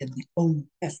rooted in the Old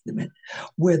Testament,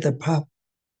 where the prophet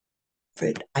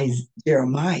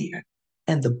Jeremiah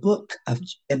and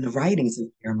the writings of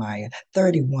Jeremiah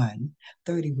 31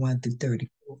 through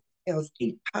 34 tells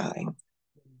a time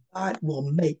when God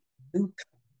will make a new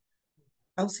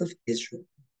house of Israel,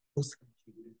 house of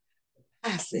Judah. The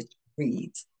passage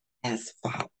reads as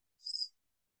follows.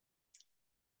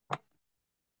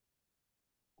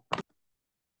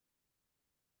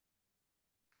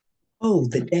 Oh,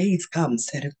 the days come,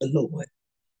 saith the Lord,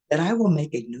 that I will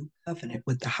make a new covenant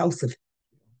with the house of Israel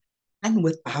and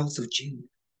with the house of Judah,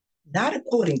 not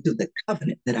according to the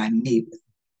covenant that I made with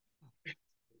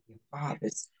your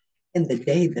fathers in the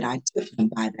day that I took them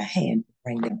by the hand to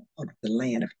bring them out of the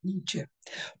land of Egypt,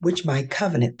 which my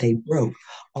covenant they broke,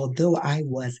 although I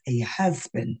was a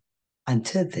husband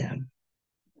unto them,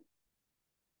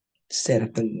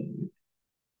 saith the Lord.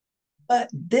 But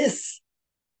this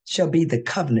shall be the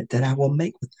covenant that I will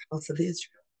make with the house of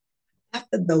Israel.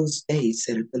 After those days,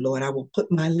 saith the Lord, I will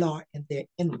put my law in their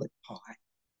inward part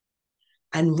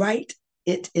and write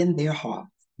it in their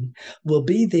hearts, will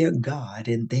be their God,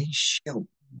 and they shall be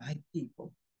my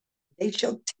people. They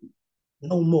shall teach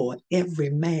no more every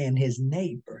man his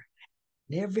neighbor,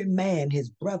 and every man his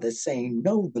brother, saying,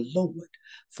 Know the Lord,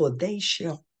 for they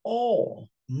shall all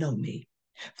know me,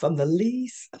 from the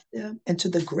least of them and to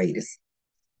the greatest.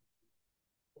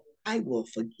 I will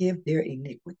forgive their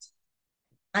iniquity.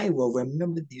 I will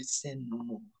remember their sin no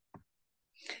more.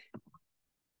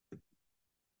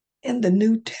 In the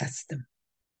New Testament,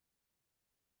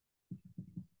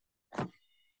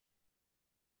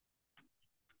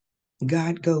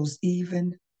 God goes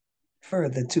even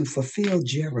further to fulfill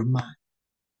Jeremiah's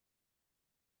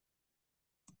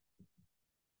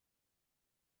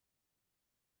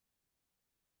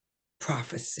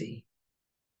prophecy.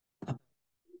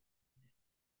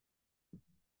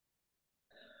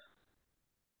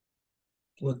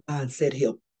 Where God said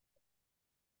he'll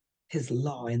his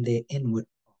law in their inward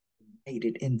made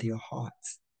it in their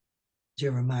hearts.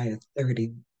 Jeremiah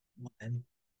 31,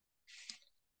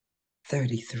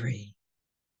 33.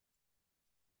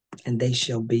 And they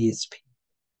shall be his people.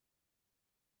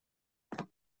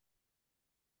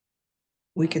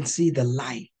 We can see the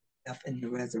life, death, and the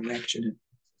resurrection of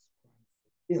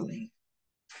fulfilling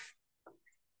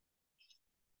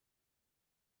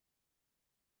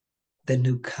the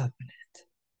new covenant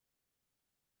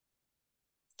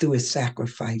through his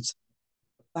sacrifice,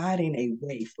 providing a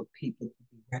way for people to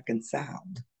be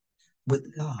reconciled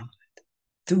with God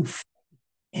through faith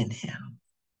in him.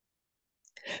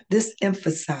 This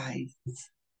emphasizes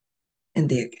in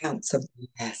the accounts of the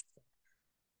last,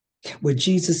 where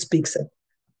Jesus speaks of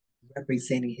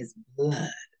representing his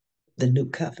blood, the new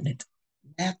covenant.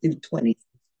 Matthew 20,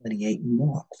 28,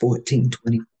 Mark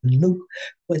 14:20, Luke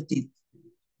 20.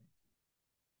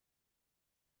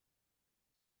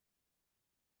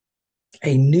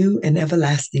 A new and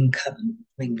everlasting covenant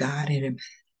between God and him,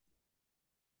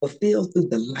 fulfilled through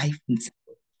the life and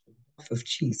sacrifice of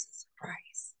Jesus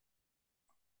Christ.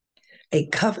 A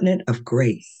covenant of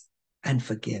grace and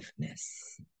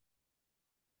forgiveness,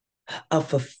 a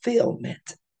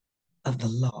fulfillment of the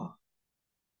law.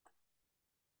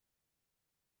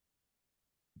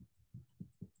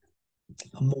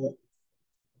 A more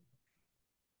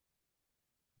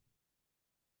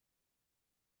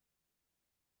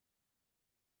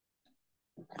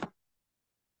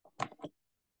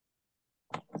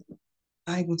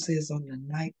Bible says on the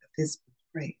night of his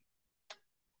betrayal,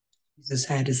 Jesus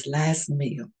had his last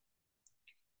meal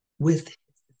with his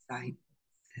disciples.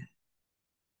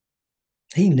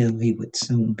 He knew he would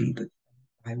soon be betrayed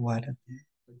by one of them,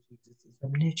 but Jesus is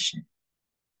omniscient,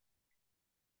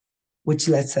 which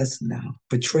lets us know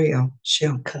betrayal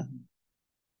shall come.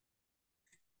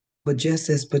 But just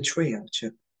as betrayal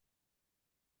should,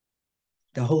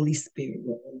 the Holy Spirit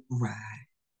will override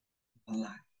our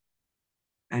life,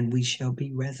 and we shall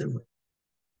be resurrected.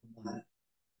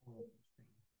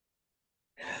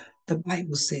 The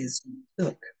Bible says he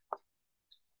took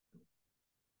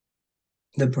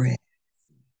the bread,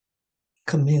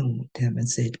 communed with them, and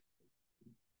said,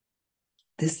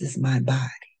 "This is my body,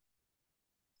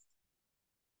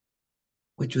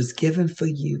 which was given for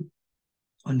you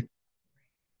on."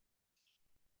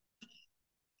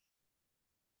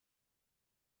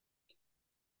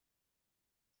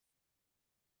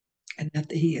 And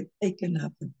after he had taken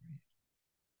up the bread,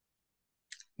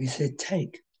 he said,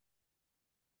 "Take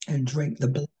and drink the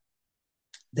blood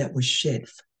that was shed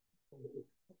for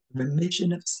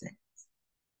remission of sin."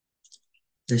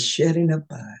 The shedding of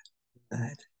blood,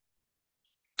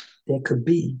 there could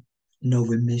be no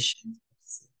remission of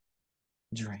sin.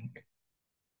 Drink.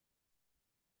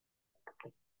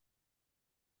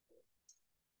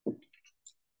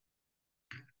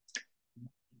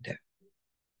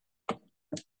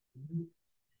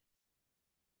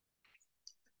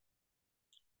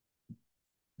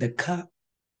 The cup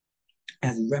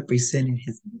as representing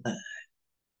his blood,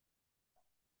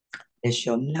 it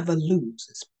shall never lose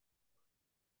its,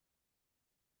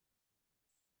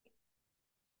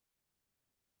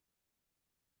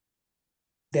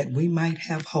 that we might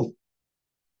have hope,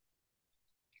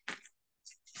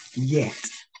 yet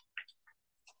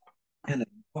in a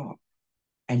dark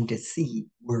and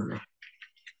deceived world.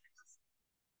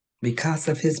 Because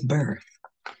of his birth,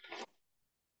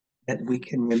 that we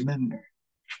can remember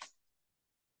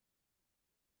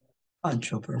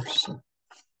controversial,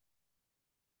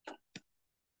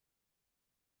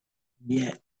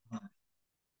 yet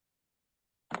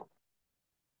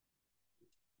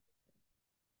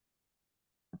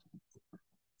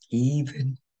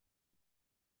even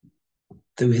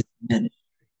through his ministry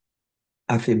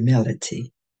of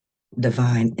humility,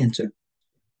 divine enter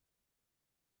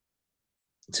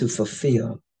to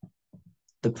fulfill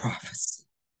the prophecy.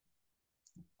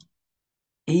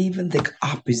 Even the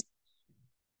opposite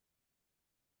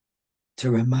to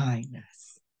remind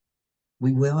us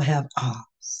we will have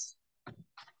odds,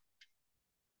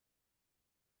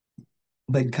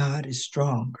 but God is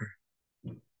stronger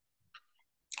and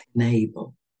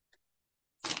able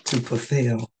to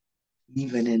fulfill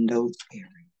even in those areas.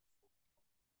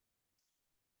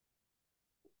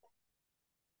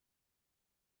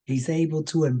 He's able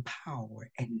to empower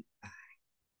and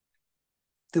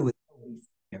through his Holy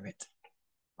Spirit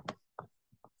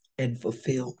and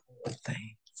fulfill all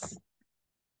things.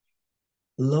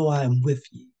 Lo, I am with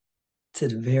you to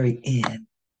the very end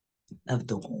of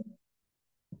the world.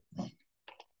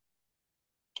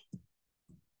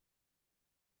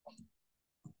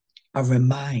 A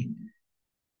reminder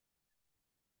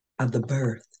of the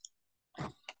birth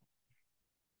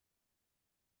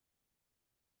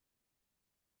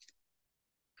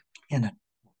in a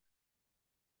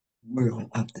world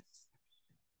of the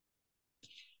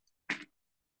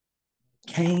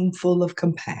came full of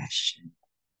compassion,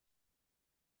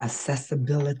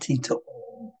 accessibility to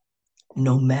all,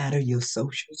 no matter your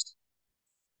social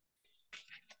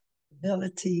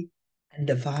ability, and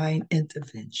divine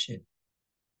intervention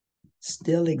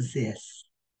still exists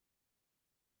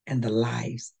in the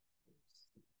lives,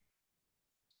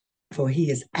 for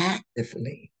he is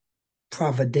actively,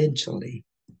 providentially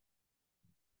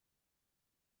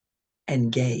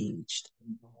engaged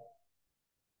in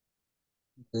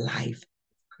life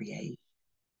creation.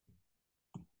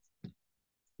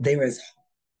 There is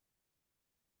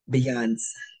beyond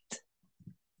sight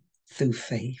through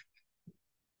faith.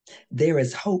 There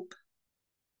is hope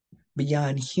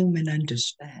beyond human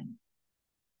understanding,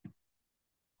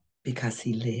 because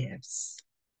he lives.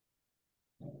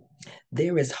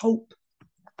 There is hope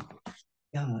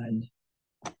beyond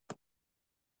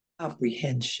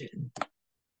comprehension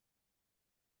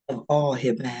of all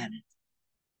humanity,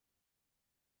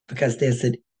 because there's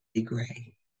an empty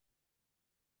grave.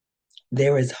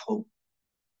 There is hope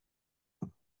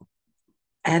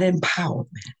and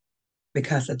empowerment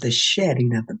because of the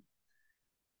shedding of the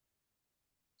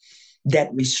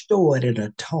that restored and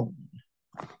atoned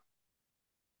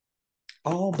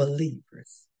all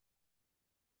believers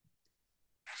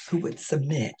who would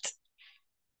submit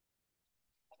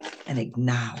and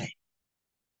acknowledge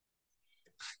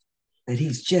that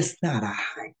he's just not a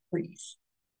high priest,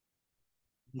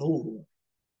 Lord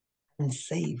and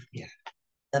Savior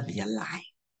of your life.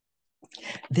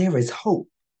 There is hope,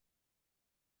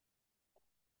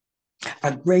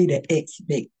 a greater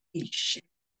expectation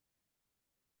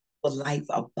for life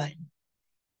abundant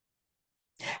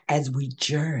as we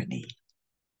journey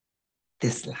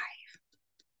this life,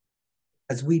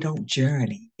 as we don't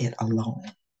journey it alone.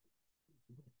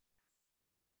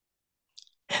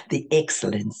 The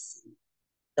excellence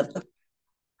of the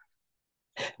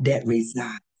that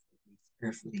resides in these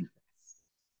earthly.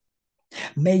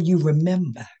 May you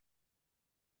remember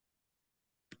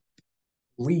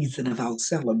the reason of our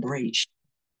celebration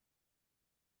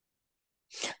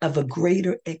of a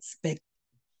greater expectation,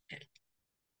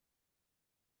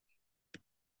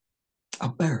 a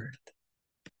birth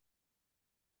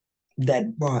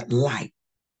that brought light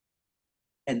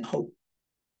and hope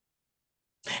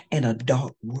in a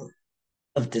dark world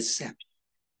of deception,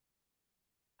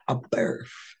 a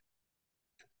birth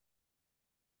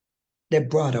that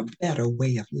brought a better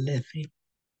way of living,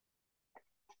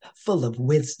 full of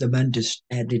wisdom,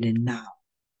 understanding, and knowledge.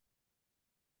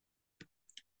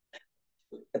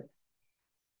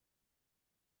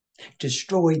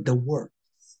 Destroyed the works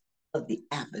of the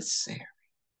adversary,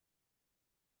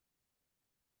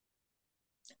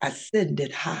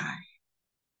 ascended high,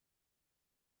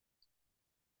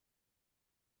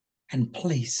 and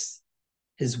placed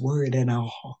his word in our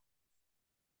heart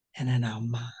and in our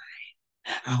mind,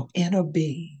 our inner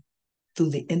being, through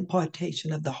the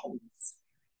impartation of the Holy Spirit.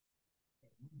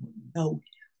 Know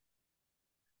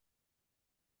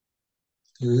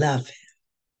him, love him,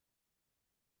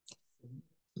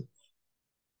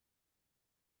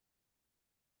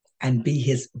 and be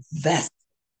his vessel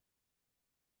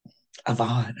of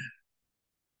honor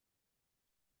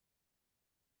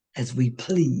as we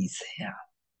please him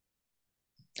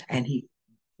and he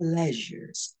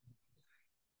pleasures.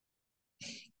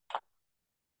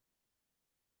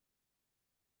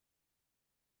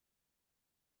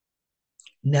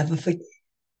 Never forget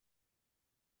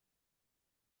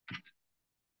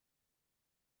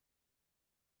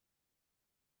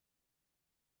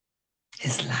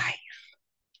his life.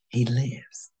 He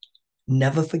lives.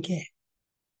 Never forget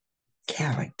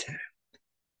character,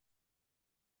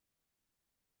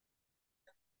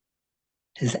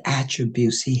 his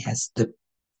attributes he has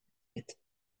depicted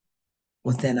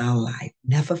within our life.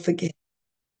 Never forget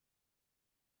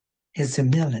his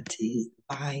humility, his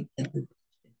divine intervention,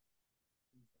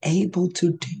 able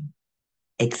to do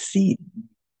exceedingly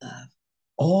above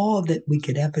all that we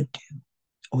could ever do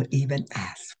or even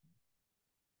ask.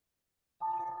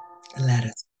 Let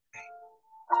us pray.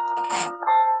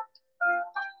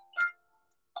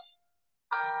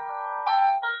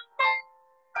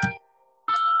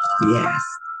 Yes.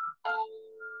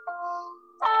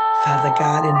 Father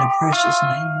God, in the precious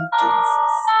name of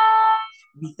Jesus,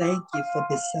 we thank you for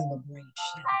this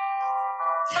celebration,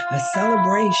 a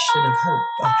celebration of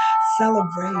hope, a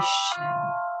celebration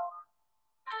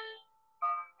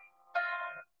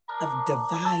of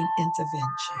divine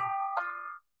intervention.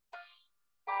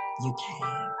 You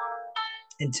came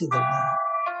into the world,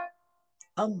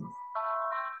 humble,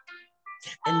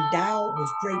 endowed with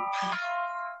great power,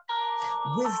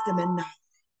 wisdom, and knowledge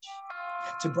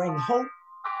to bring hope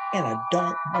in a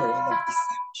dark world of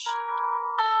deception.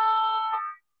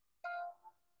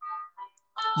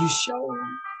 You showed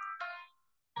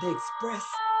the express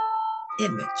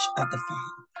image of the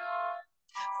Father,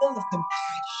 full of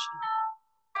compassion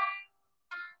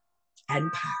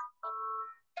and power.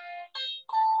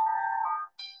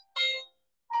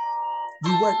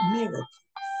 You worked miracles.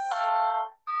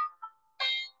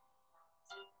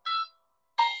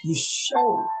 You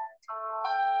showed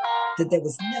that there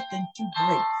was nothing too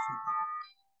great for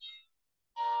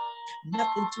you,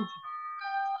 nothing too hard.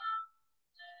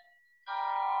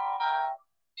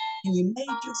 And you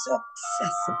made yourself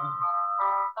accessible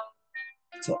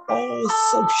to all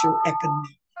social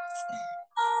economic status.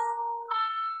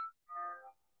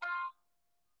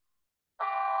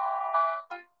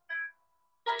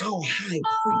 our high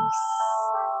priest,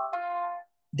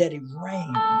 that he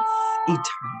reigns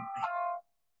eternally,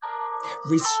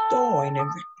 restoring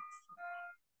and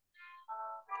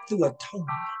through atonement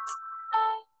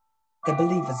the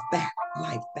believers back,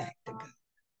 life back to God.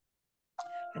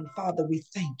 And Father, we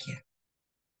thank you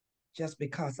just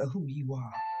because of who you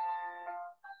are.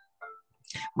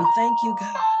 We thank you,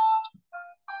 God,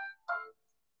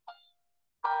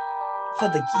 for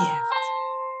the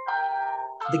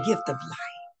gift of life.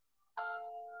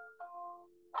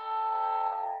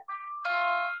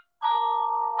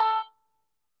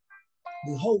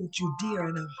 We hold you dear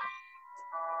in our heart,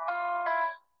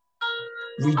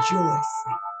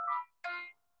 rejoicing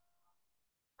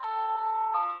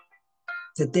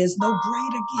that there's no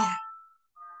greater gift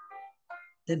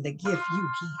than the gift you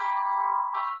give.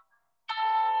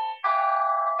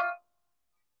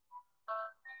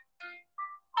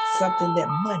 Something that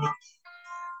money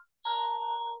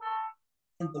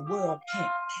and the world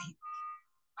can't take.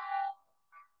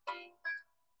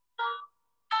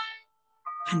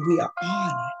 And we are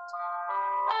honored,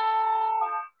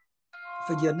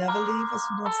 for you'll never leave us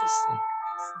nor forsake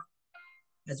us.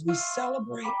 As we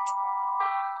celebrate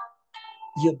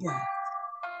your birth,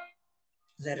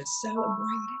 let us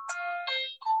celebrate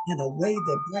it in a way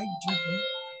that brings you glory.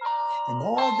 And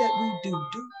all that we do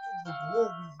for the glory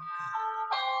of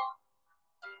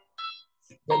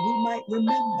God, that we might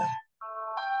remember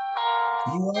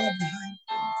you are the high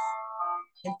priest,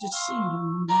 interceding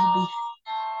on our behalf,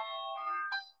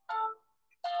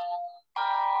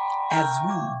 as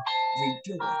we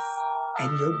rejoice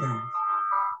in your birth.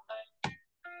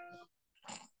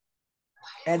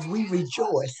 As we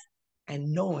rejoice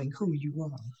in knowing who you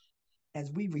are,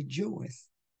 as we rejoice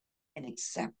and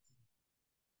accept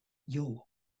your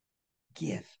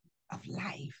gift of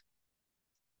life,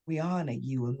 we honor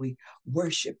you and we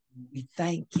worship you. We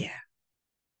thank you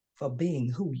for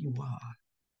being who you are,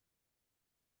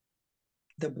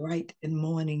 the bright and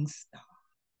morning star,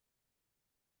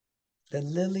 the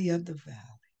lily of the valley,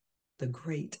 the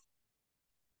great.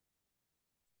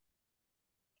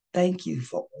 Thank you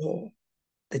for all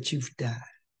that you've done.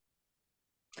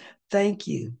 Thank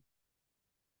you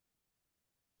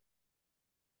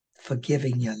for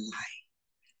giving your life,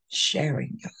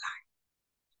 sharing your life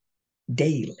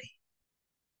daily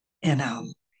in our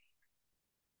life.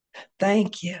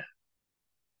 Thank you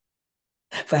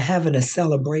for having a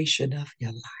celebration of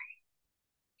your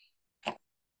life.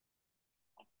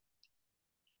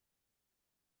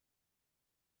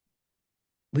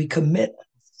 We commit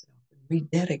ourselves, we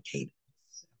dedicate ourselves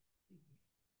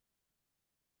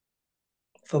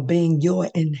for being your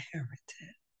inheritance.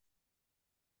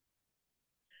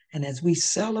 And as we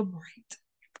celebrate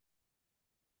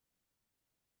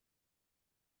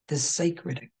this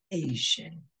sacred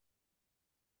occasion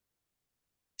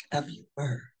of your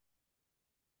birth,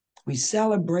 we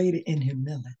celebrate it in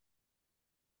humility.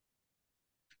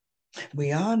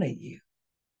 We honor you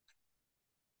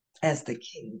as the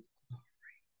King.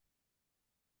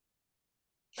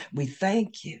 We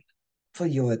thank you for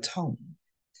your atonement.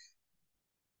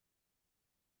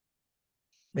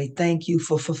 We thank you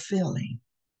for fulfilling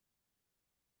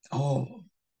all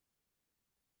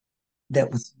that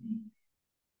was needed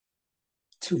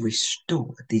to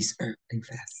restore these earthly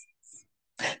vessels.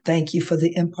 Thank you for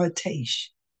the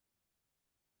impartation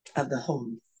of the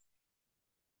Holy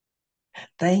Spirit.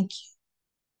 Thank you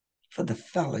for the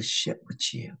fellowship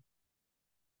with you.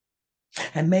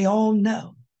 And may all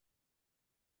know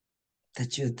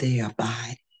that you're there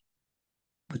abiding.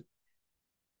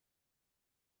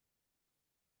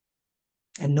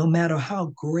 And no matter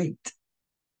how great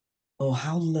or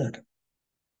how little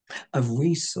of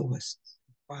resources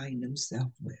they find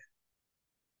themselves with,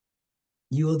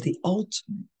 you are the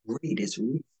ultimate greatest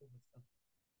resource,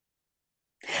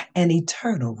 an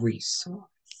eternal resource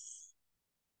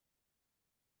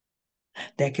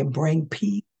that can bring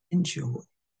peace and joy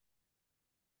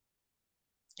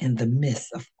in the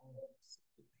midst of all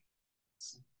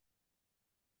situations.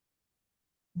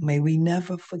 May we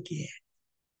never forget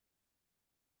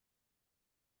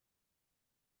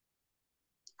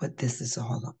what this is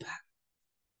all about.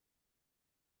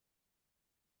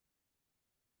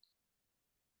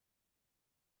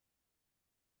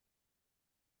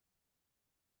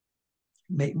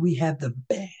 May we have the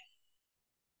best,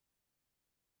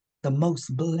 the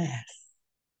most blessed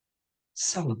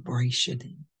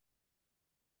celebration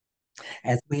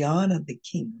as we honor the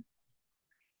King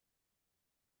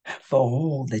for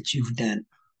all that you've done,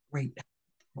 great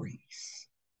praise.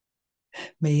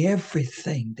 May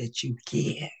everything that you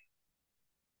give,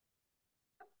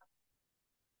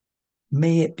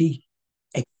 may it be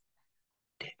accepted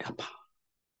upon.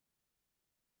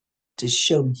 to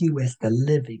show you as the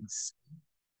living.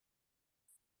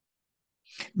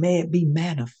 May it be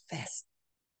manifest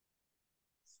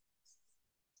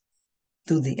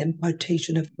through the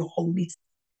impartation of your Holy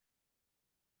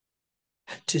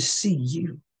Spirit to see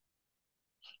you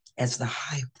as the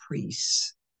high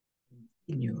priest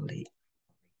continually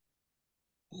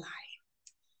life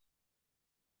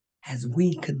as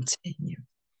we continue to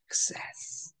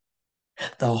access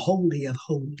the Holy of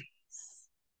Holies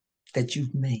that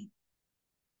you've made.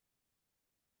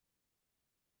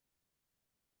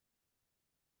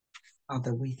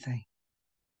 Father, we thank you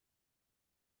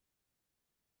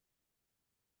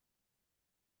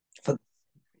for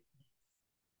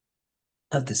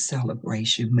of the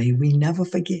celebration. May we never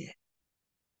forget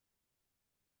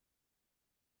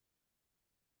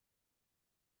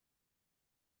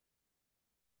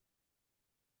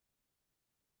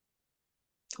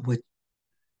what.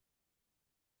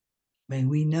 May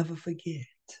we never forget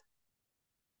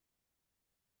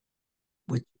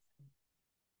what.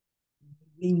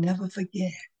 We never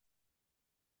forget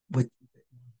what.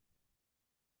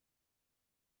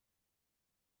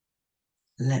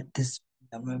 Let this be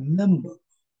a remember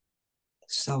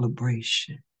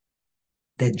celebration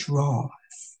that draws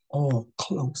all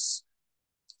close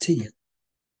to you,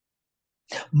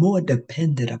 more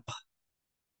dependent upon.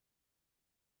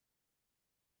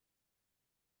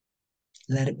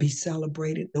 Let it be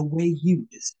celebrated the way you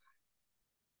desire.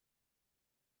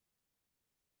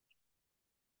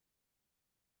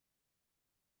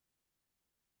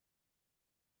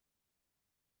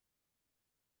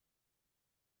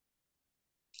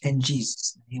 In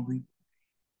Jesus' name we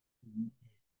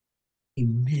pray.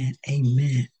 Amen.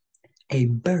 Amen. A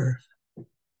birth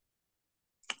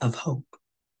of hope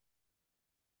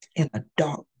in a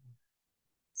dark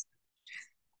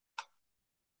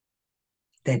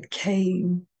that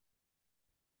came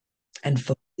and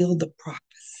fulfilled the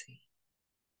prophecy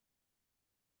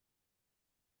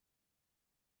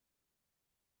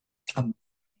of,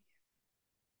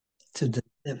 to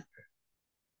deliver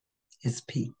his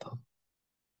people,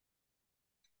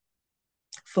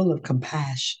 full of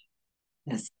compassion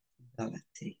and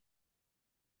sensibility,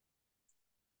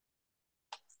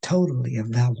 totally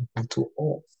available to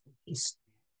all.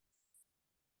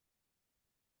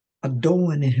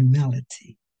 Adorned in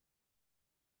humility,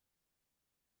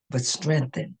 but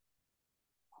strengthened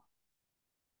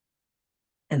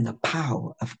in the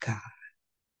power of God,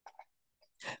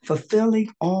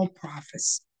 fulfilling all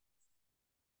prophecy,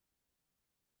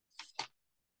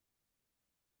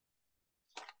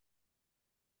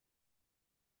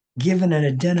 giving an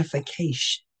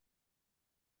identification,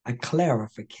 a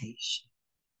clarification,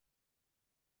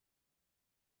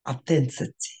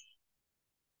 authenticity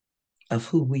of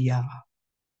who we are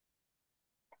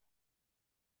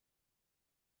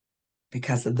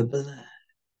because of the blood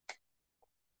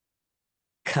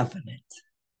covenant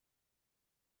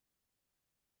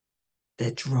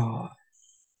that draws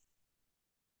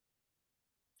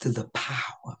to the power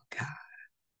of God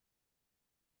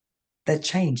that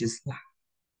changes life,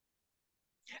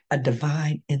 a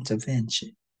divine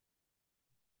intervention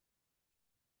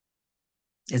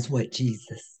is what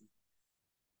Jesus,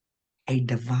 a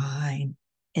divine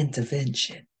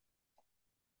intervention.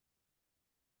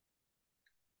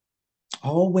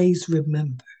 Always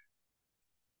remember,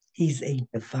 he's a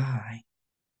divine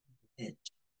intervention.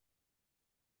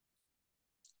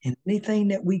 And anything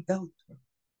that we go through,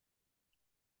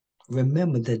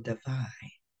 remember the divine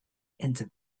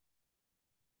intervention.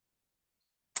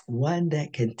 One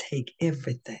that can take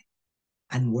everything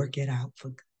and work it out for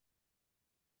good.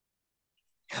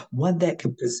 One that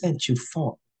can present you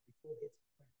forth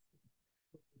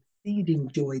exceeding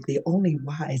joy, the only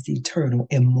wise, eternal,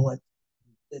 immortal,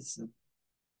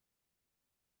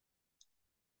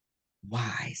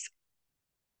 wise,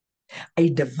 a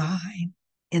divine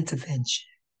intervention.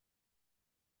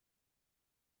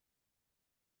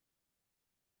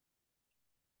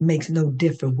 Makes no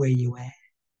difference where you at.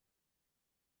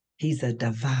 He's a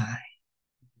divine.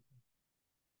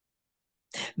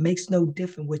 Makes no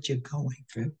difference what you're going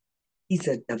through. He's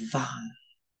a divine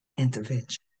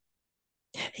intervention.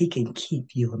 He can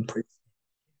keep you in prison.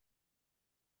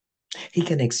 He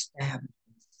can establish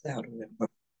and settle it.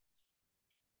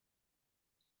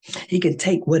 He can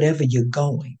take whatever you're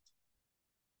going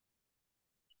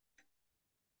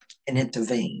and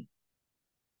intervene.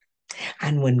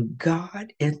 And when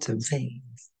God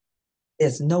intervenes,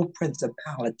 there's no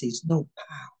principalities, no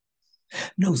power,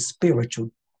 no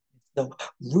spiritual, no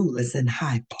rulers in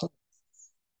high places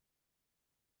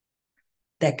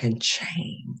that can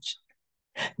change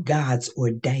God's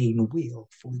ordained will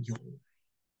for your life.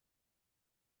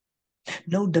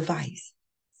 No device,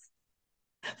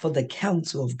 for the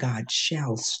counsel of God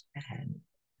shall stand.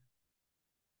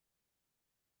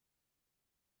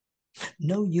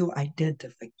 Know your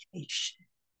identification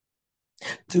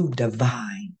through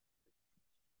divine.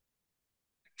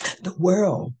 The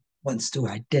world wants to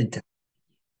identify.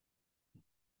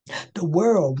 The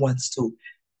world wants to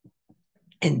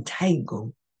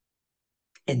entangle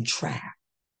and trap.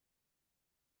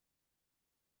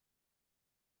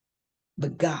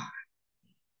 But God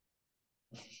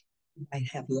might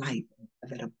have life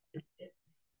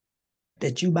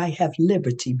that you might have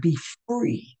liberty, be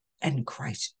free in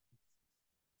Christ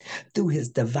through his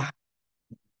divine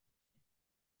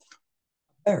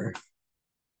birth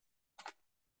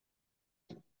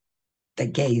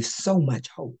that gave so much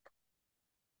hope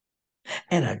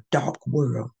in a dark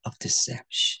world of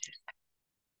deception.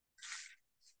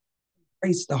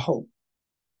 Praise the hope.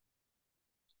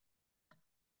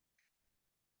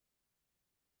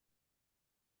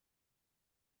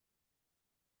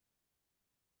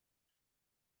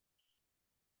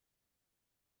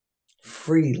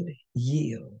 Freely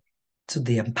yield to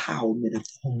the empowerment of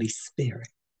the Holy Spirit.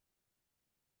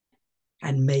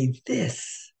 And may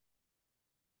this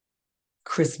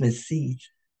Christmas season,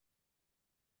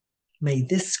 may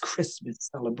this Christmas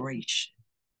celebration,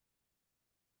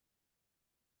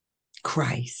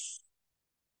 Christ,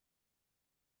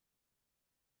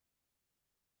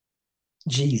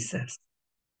 Jesus,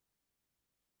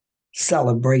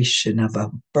 celebration of a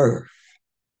birth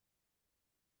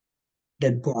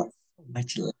that brought so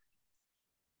much life,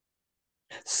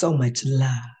 so much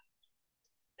love,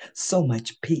 so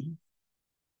much peace,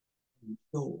 and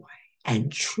joy,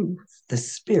 and truth, the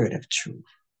spirit of truth,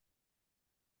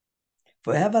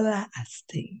 for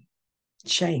everlasting,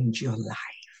 change your life.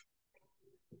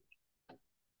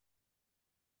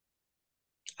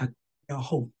 A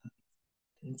hope,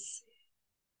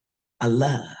 a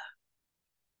love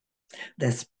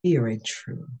that's pure and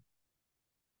true,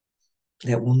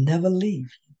 that will never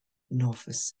leave you nor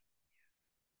forsake.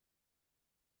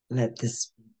 Let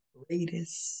this be the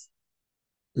greatest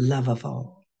love of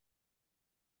all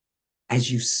as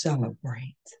you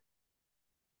celebrate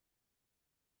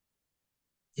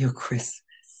your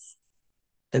Christmas.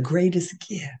 The greatest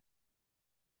gift,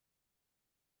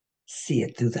 see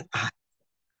it through the eye.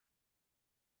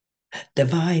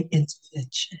 Divine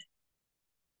intervention,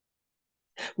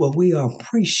 where we are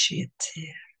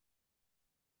appreciative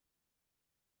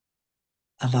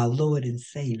of our Lord and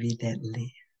Savior that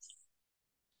lives.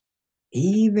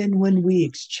 Even when we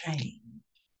exchange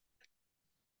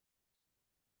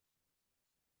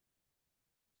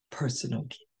personal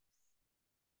gifts,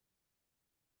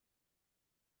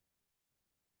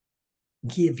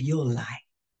 give your life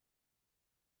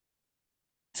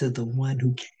to the one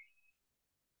who came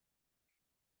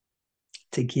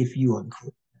to give you a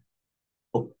great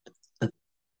hope.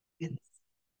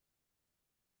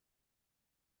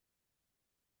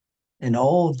 And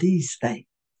all these things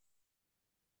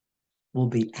will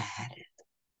be added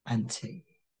unto you.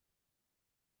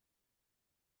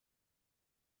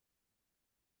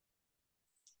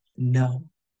 Know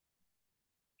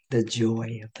the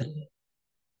joy of the Lord.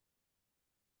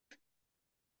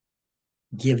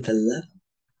 Give the love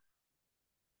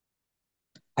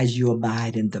as you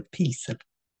abide in the peace of.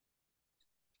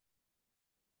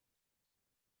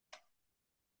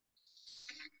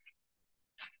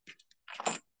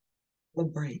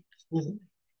 Celebrate fully.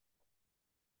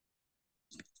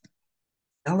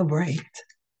 Celebrate.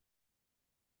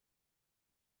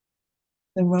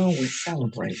 Nothing wrong with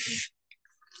celebrating,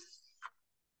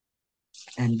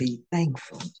 and be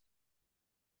thankful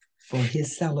for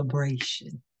his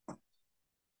celebration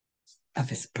of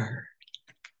his birth.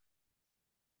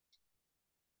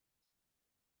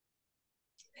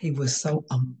 He was so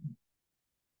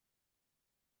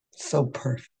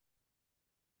perfect,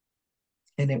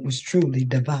 and it was truly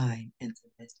divine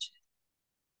intervention.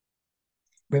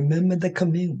 Remember the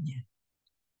communion.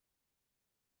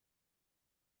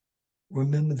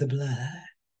 Remember the blood.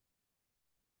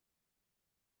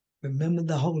 Remember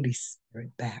the Holy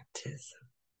Spirit baptism.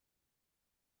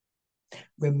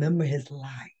 Remember his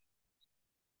life.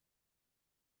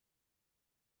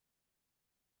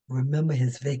 Remember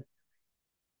his victory.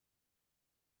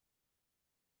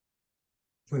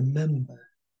 Remember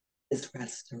his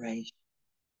restoration.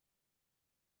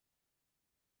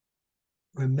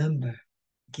 Remember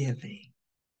giving.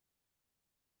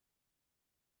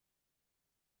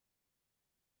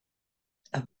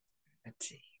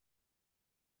 Ability.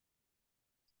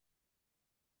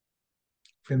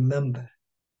 Remember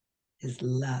his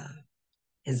love,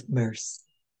 his mercy,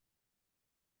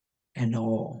 and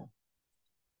all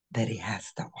that he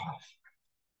has to offer.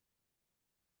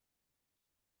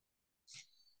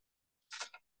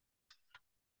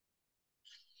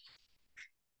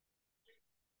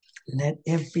 Let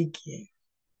every gift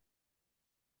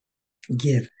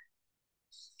given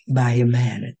by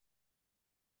humanity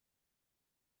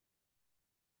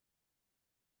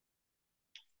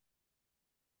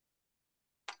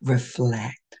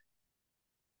reflect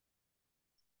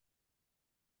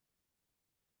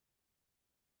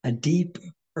a deeper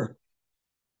purpose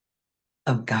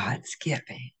of God's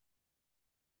giving.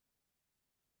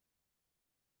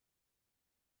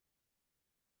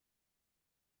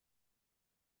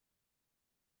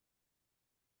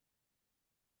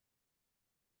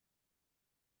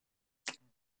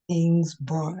 Kings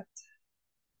brought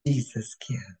Jesus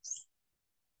gifts.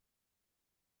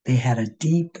 They had a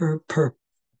deeper purpose.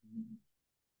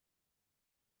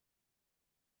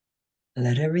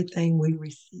 Let everything we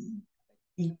receive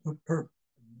a deeper purpose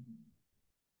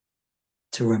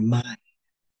to remind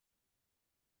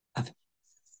of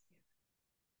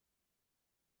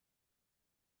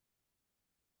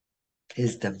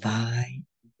his divine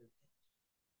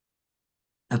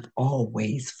of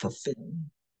always fulfilling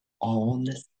all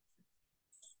necessities.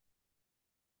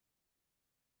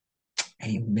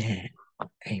 Amen.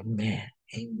 Amen.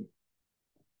 Amen.